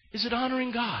 Is it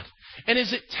honoring God? And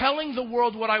is it telling the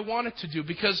world what I want it to do?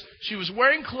 Because she was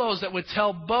wearing clothes that would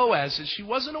tell Boaz that she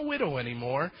wasn't a widow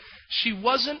anymore. She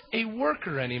wasn't a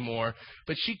worker anymore.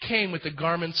 But she came with the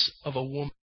garments of a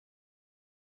woman.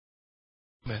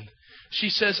 She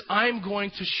says, I'm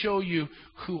going to show you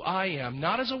who I am.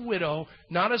 Not as a widow,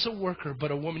 not as a worker,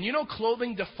 but a woman. You know,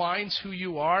 clothing defines who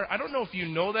you are. I don't know if you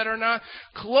know that or not.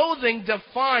 Clothing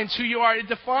defines who you are. It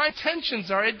defines what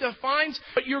intentions are. It defines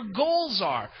what your goals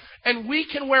are. And we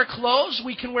can wear clothes.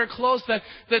 We can wear clothes that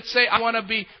say, I want to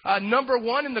be number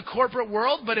one in the corporate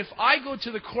world. But if I go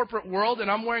to the corporate world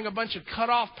and I'm wearing a bunch of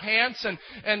cut-off pants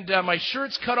and my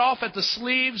shirt's cut off at the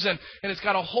sleeves and it's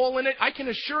got a hole in it, I can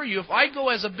assure you, if I go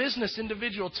as a business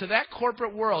individual to that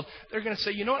corporate world, they're going to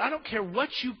say, you know what, I don't care what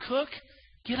you cook,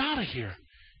 get out of here.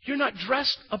 You're not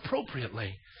dressed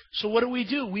appropriately. So what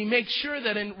do? We make sure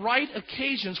that in right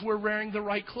occasions we're wearing the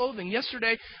right clothing.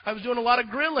 Yesterday, I was doing a lot of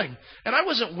grilling, and I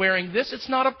wasn't wearing this. It's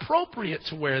not appropriate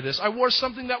to wear this. I wore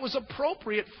something that was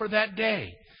appropriate for that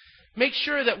day. Make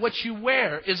sure that what you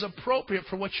wear is appropriate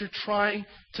for what you're trying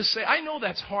to say. I know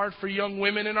that's hard for young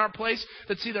women in our place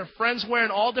that see their friends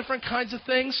wearing all different kinds of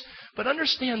things, but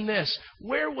understand this.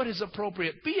 Wear what is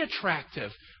appropriate. Be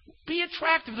attractive. Be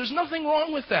attractive. There's nothing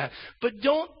wrong with that. But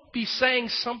don't be saying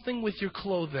something with your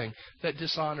clothing that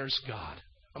dishonors God.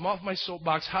 I'm off my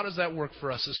soapbox. How does that work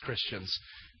for us as Christians?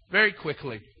 Very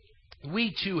quickly,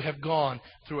 we too have gone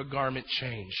through a garment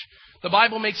change. The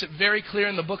Bible makes it very clear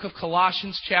in the book of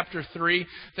Colossians chapter 3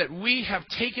 that we have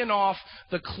taken off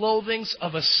the clothings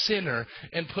of a sinner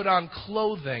and put on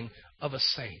clothing of a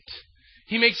saint.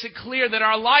 He makes it clear that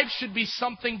our life should be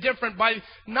something different by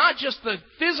not just the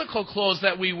physical clothes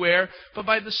that we wear, but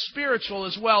by the spiritual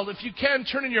as well. If you can,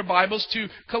 turn in your Bibles to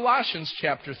Colossians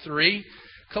chapter 3.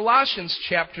 Colossians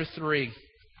chapter 3.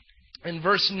 In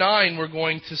verse 9, we're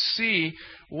going to see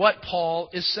what Paul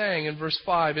is saying. In verse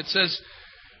 5, it says,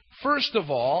 first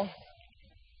of all,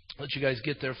 let you guys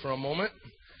get there for a moment.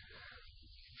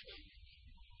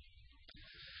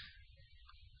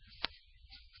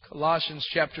 Colossians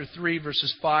chapter 3,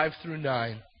 verses 5 through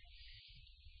 9.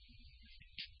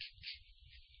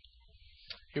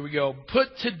 Here we go. Put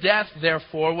to death,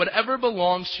 therefore, whatever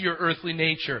belongs to your earthly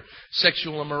nature: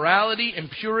 sexual immorality,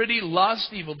 impurity,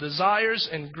 lust, evil desires,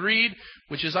 and greed,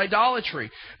 which is idolatry.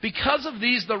 Because of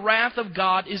these, the wrath of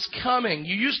God is coming.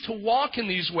 You used to walk in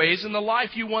these ways in the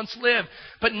life you once lived,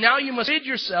 but now you must rid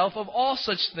yourself of all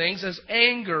such things as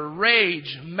anger,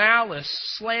 rage, malice,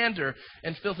 slander,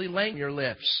 and filthy language on your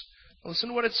lips. Listen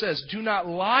to what it says. Do not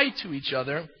lie to each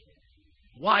other.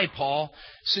 Why, Paul?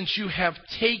 Since you have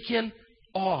taken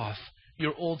off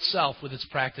your old self with its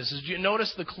practices. Do you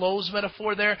notice the clothes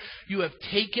metaphor there? You have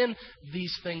taken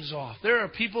these things off. There are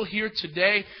people here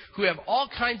today who have all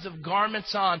kinds of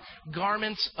garments on,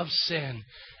 garments of sin.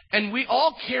 And we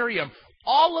all carry them.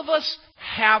 All of us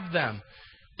have them.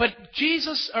 But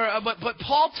but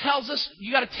Paul tells us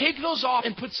you got to take those off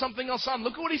and put something else on.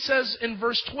 Look at what he says in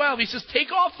verse 12. He says,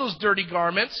 take off those dirty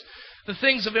garments, the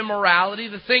things of immorality,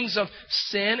 the things of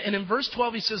sin. And in verse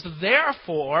 12 he says,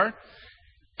 therefore,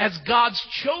 as God's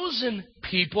chosen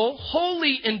people,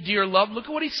 holy and dear loved, look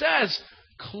at what he says.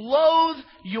 Clothe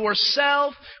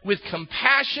yourself with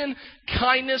compassion,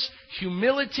 kindness,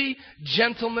 humility,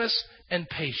 gentleness, and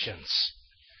patience.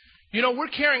 You know, we're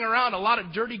carrying around a lot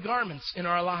of dirty garments in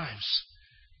our lives.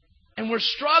 And we're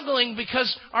struggling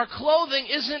because our clothing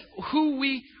isn't who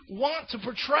we want to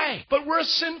portray. But we're a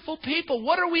sinful people.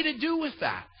 What are we to do with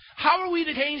that? How are we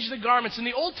to change the garments? In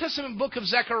the Old Testament book of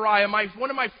Zechariah,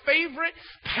 one of my favorite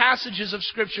passages of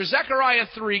Scripture, Zechariah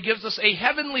 3, gives us a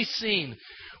heavenly scene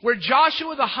where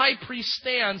Joshua the high priest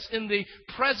stands in the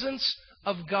presence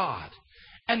of God.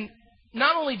 And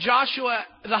not only Joshua,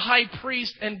 the high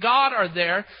priest, and God are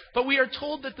there, but we are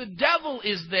told that the devil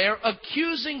is there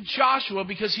accusing Joshua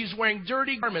because he's wearing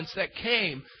dirty garments that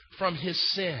came from his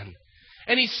sin.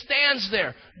 And he stands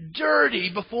there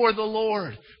dirty before the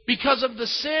Lord because of the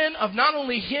sin of not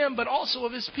only him, but also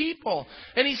of his people.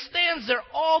 And he stands there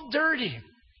all dirty.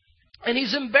 And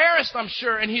he's embarrassed, I'm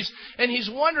sure, and he's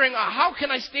wondering, how can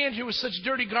I stand here with such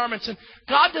dirty garments? And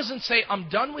God doesn't say, I'm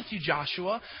done with you,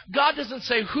 Joshua. God doesn't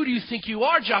say, who do you think you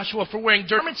are, Joshua, for wearing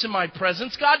dirty garments in my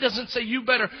presence? God doesn't say, you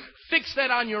better fix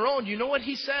that on your own. You know what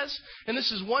he says? And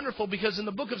this is wonderful because in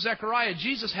the book of Zechariah,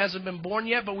 Jesus hasn't been born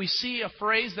yet, but we see a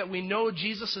phrase that we know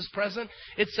Jesus is present.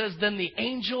 It says, then the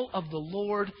angel of the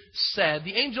Lord said.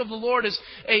 The angel of the Lord is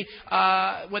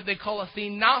what they call a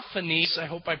theophanies. I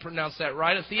hope I pronounced that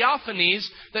right. A theophanies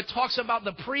that talks about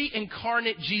the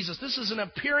pre-incarnate Jesus. This is an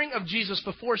appearing of Jesus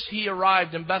before he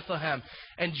arrived in Bethlehem.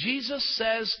 And Jesus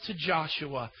says to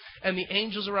Joshua and the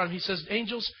angels around him, he says,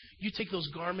 angels, you take those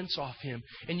garments off him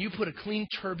and you put a clean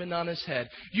turban on his head.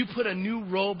 You put a new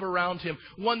robe around him,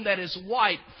 one that is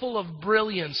white, full of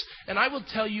brilliance. And I will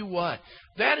tell you what,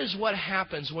 that is what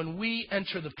happens when we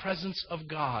enter the presence of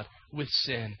God with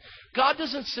sin. God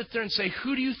doesn't sit there and say,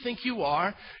 who do you think you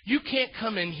are? You can't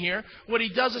come in here. What he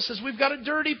does is says, we've got a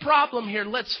dirty problem here.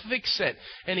 Let's fix it.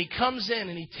 And he comes in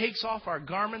and he takes off our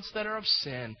garments that are of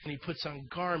sin and he puts on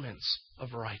garments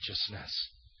of righteousness.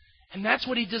 And that's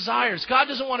what he desires. God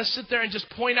doesn't want to sit there and just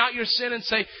point out your sin and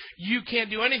say, you can't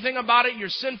do anything about it. You're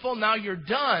sinful. Now you're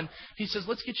done. He says,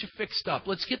 let's get you fixed up.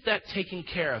 Let's get that taken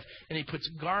care of. And he puts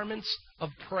garments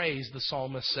of praise, the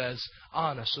psalmist says,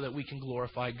 on us so that we can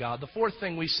glorify God. The fourth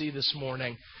thing we see this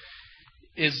morning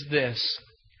is this.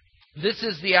 This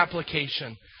is the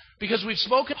application. Because we've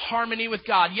spoken harmony with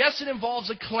God. Yes, it involves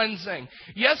a cleansing.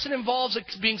 Yes, it involves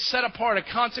being set apart, a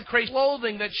consecration,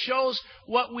 clothing that shows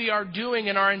what we are doing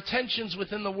and our intentions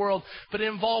within the world. But it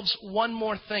involves one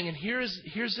more thing. And here's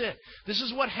it. This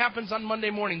is what happens on Monday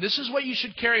morning. This is what you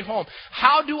should carry home.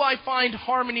 How do I find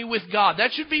harmony with God?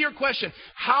 That should be your question.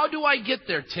 How do I get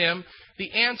there, Tim?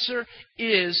 The answer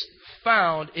is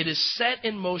found. It is set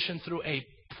in motion through a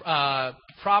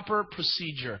proper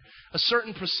procedure, a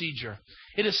certain procedure.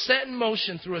 It is set in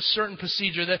motion through a certain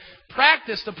procedure.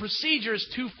 The procedure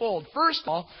is twofold. First of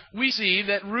all, we see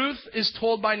that Ruth is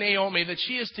told by Naomi that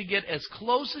she is to get as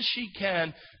close as she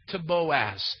can to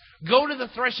Boaz. Go to the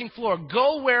threshing floor.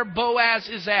 Go where Boaz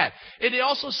is at. It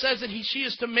also says that she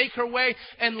is to make her way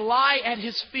and lie at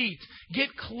his feet.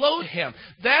 Get close to him.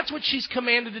 That's what she's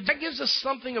commanded to do. That gives us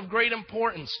something of great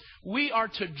importance. We are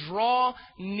to draw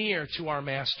near to our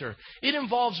Master. It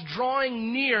involves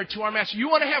drawing near to our Master. You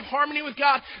want to have harmony with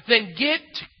God? Then get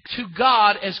to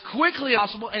God as quickly as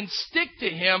possible and stick to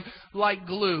him like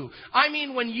glue. I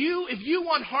mean, if you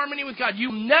want harmony with God,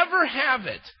 you never have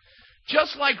it.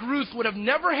 Just like Ruth would have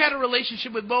never had a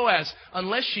relationship with Boaz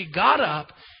unless she got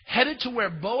up, headed to where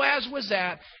Boaz was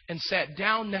at, and sat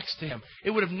down next to him. It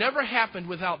would have never happened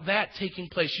without that taking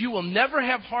place. You will never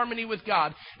have harmony with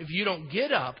God if you don't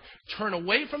get up, turn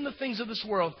away from the things of this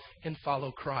world, and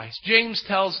follow Christ. James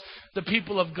tells the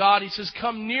people of God, he says,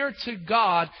 come near to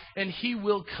God, and he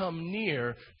will come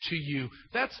near to you.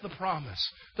 That's the promise.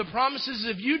 The promise is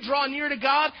if you draw near to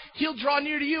God, he'll draw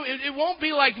near to you. It won't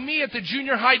be like me at the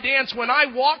junior high dance. When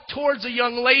I walked towards a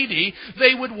young lady,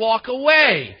 they would walk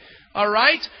away. All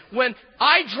right? When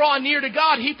I draw near to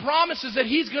God, he promises that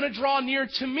he's going to draw near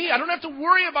to me. I don't have to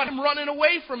worry about him running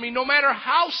away from me, no matter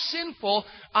how sinful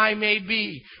I may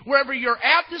be. Wherever you're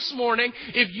at this morning,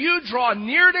 if you draw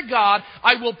near to God,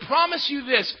 I will promise you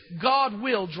this, God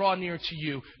will draw near to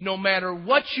you, no matter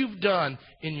what you've done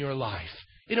in your life.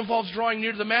 It involves drawing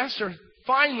near to the Master.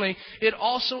 Finally, it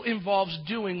also involves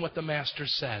doing what the Master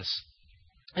says.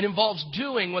 It involves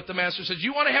doing what the Master says.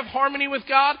 You want to have harmony with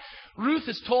God? Ruth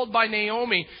is told by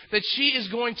Naomi that she is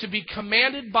going to be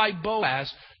commanded by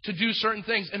Boaz to do certain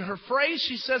things. And her phrase,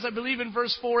 she says, I believe in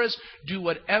verse 4 is, do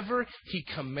whatever he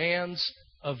commands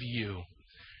of you.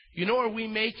 You know where we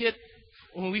make it?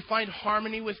 When we find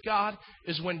harmony with God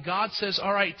is when God says,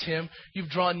 all right, Tim, you've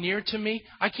drawn near to me.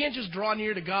 I can't just draw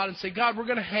near to God and say, God, we're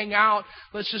going to hang out.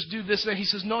 Let's just do this. And he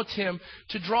says, no, Tim,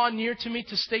 to draw near to me,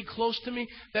 to stay close to me,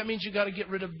 that means you've got to get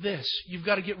rid of this. You've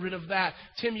got to get rid of that.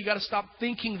 Tim, you've got to stop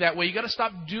thinking that way. You've got to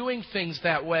stop doing things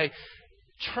that way.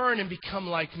 Turn and become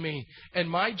like me. And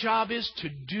my job is to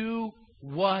do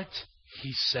what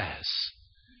he says.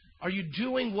 Are you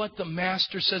doing what the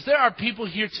Master says? There are people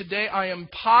here today, I am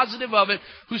positive of it,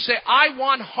 who say, I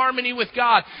want harmony with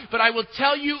God. But I will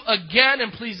tell you again,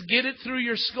 and please get it through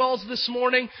your skulls this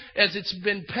morning, as it's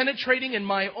been penetrating in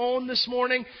my own this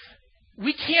morning,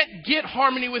 we can't get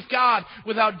harmony with God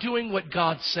without doing what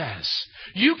God says.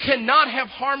 You cannot have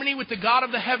harmony with the God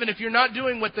of the heaven if you're not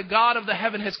doing what the God of the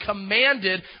heaven has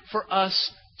commanded for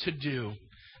us to do.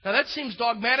 Now that seems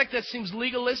dogmatic, that seems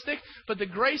legalistic, but the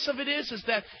grace of it is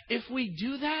that if we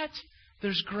do that,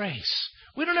 there's grace.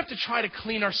 We don't have to try to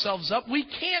clean ourselves up. We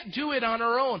can't do it on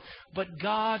our own, but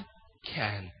God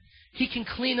can. He can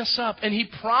clean us up, and He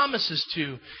promises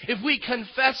to. If we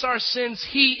confess our sins,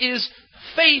 He is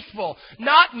faithful.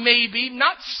 Not maybe,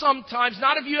 not sometimes,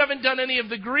 not if you haven't done any of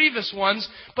the grievous ones,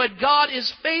 but God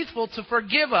is faithful to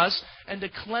forgive us and to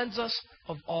cleanse us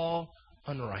of all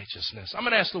unrighteousness. I'm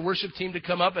going to ask the worship team to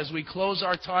come up as we close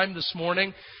our time this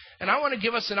morning, and I want to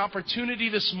give us an opportunity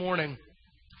this morning.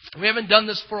 We haven't done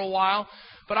this for a while,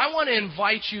 but I want to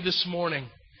invite you this morning.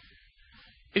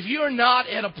 If you are not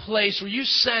at a place where you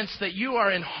sense that you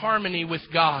are in harmony with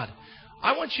God,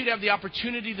 I want you to have the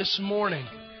opportunity this morning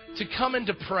to come and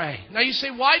to pray. Now you say,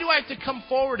 why do I have to come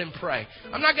forward and pray?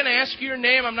 I'm not going to ask you your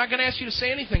name. I'm not going to ask you to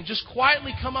say anything. Just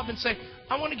quietly come up and say,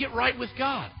 I want to get right with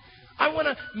God. I want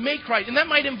to make right. And that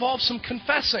might involve some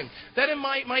confessing. That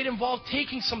might involve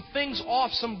taking some things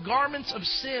off, some garments of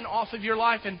sin off of your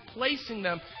life and placing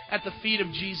them at the feet of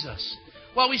Jesus.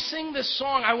 While we sing this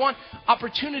song, I want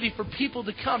opportunity for people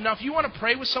to come. Now, if you want to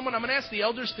pray with someone, I'm going to ask the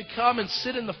elders to come and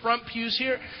sit in the front pews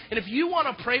here. And if you want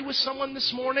to pray with someone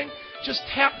this morning, just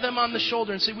tap them on the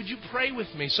shoulder and say, would you pray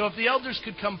with me? So if the elders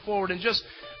could come forward and just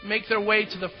make their way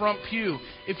to the front pew,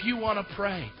 if you want to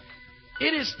pray.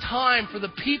 It is time for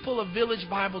the people of Village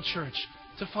Bible Church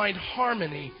to find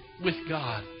harmony with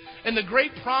God. And the great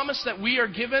promise that we are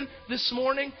given this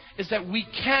morning is that we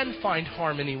can find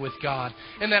harmony with God.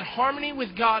 And that harmony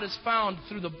with God is found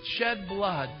through the shed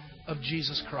blood of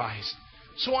Jesus Christ.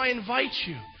 So I invite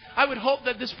you. I would hope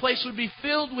that this place would be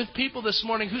filled with people this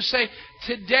morning who say,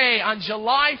 today, on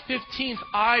July 15th,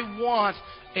 I want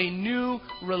a new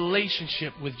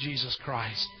relationship with Jesus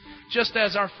Christ. Just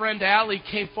as our friend Allie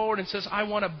came forward and says, I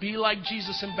want to be like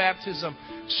Jesus in baptism,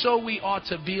 so we ought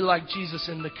to be like Jesus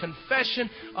in the confession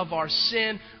of our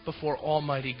sin before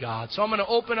Almighty God. So I'm going to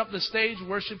open up the stage.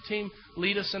 Worship team,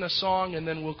 lead us in a song, and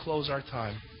then we'll close our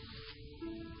time.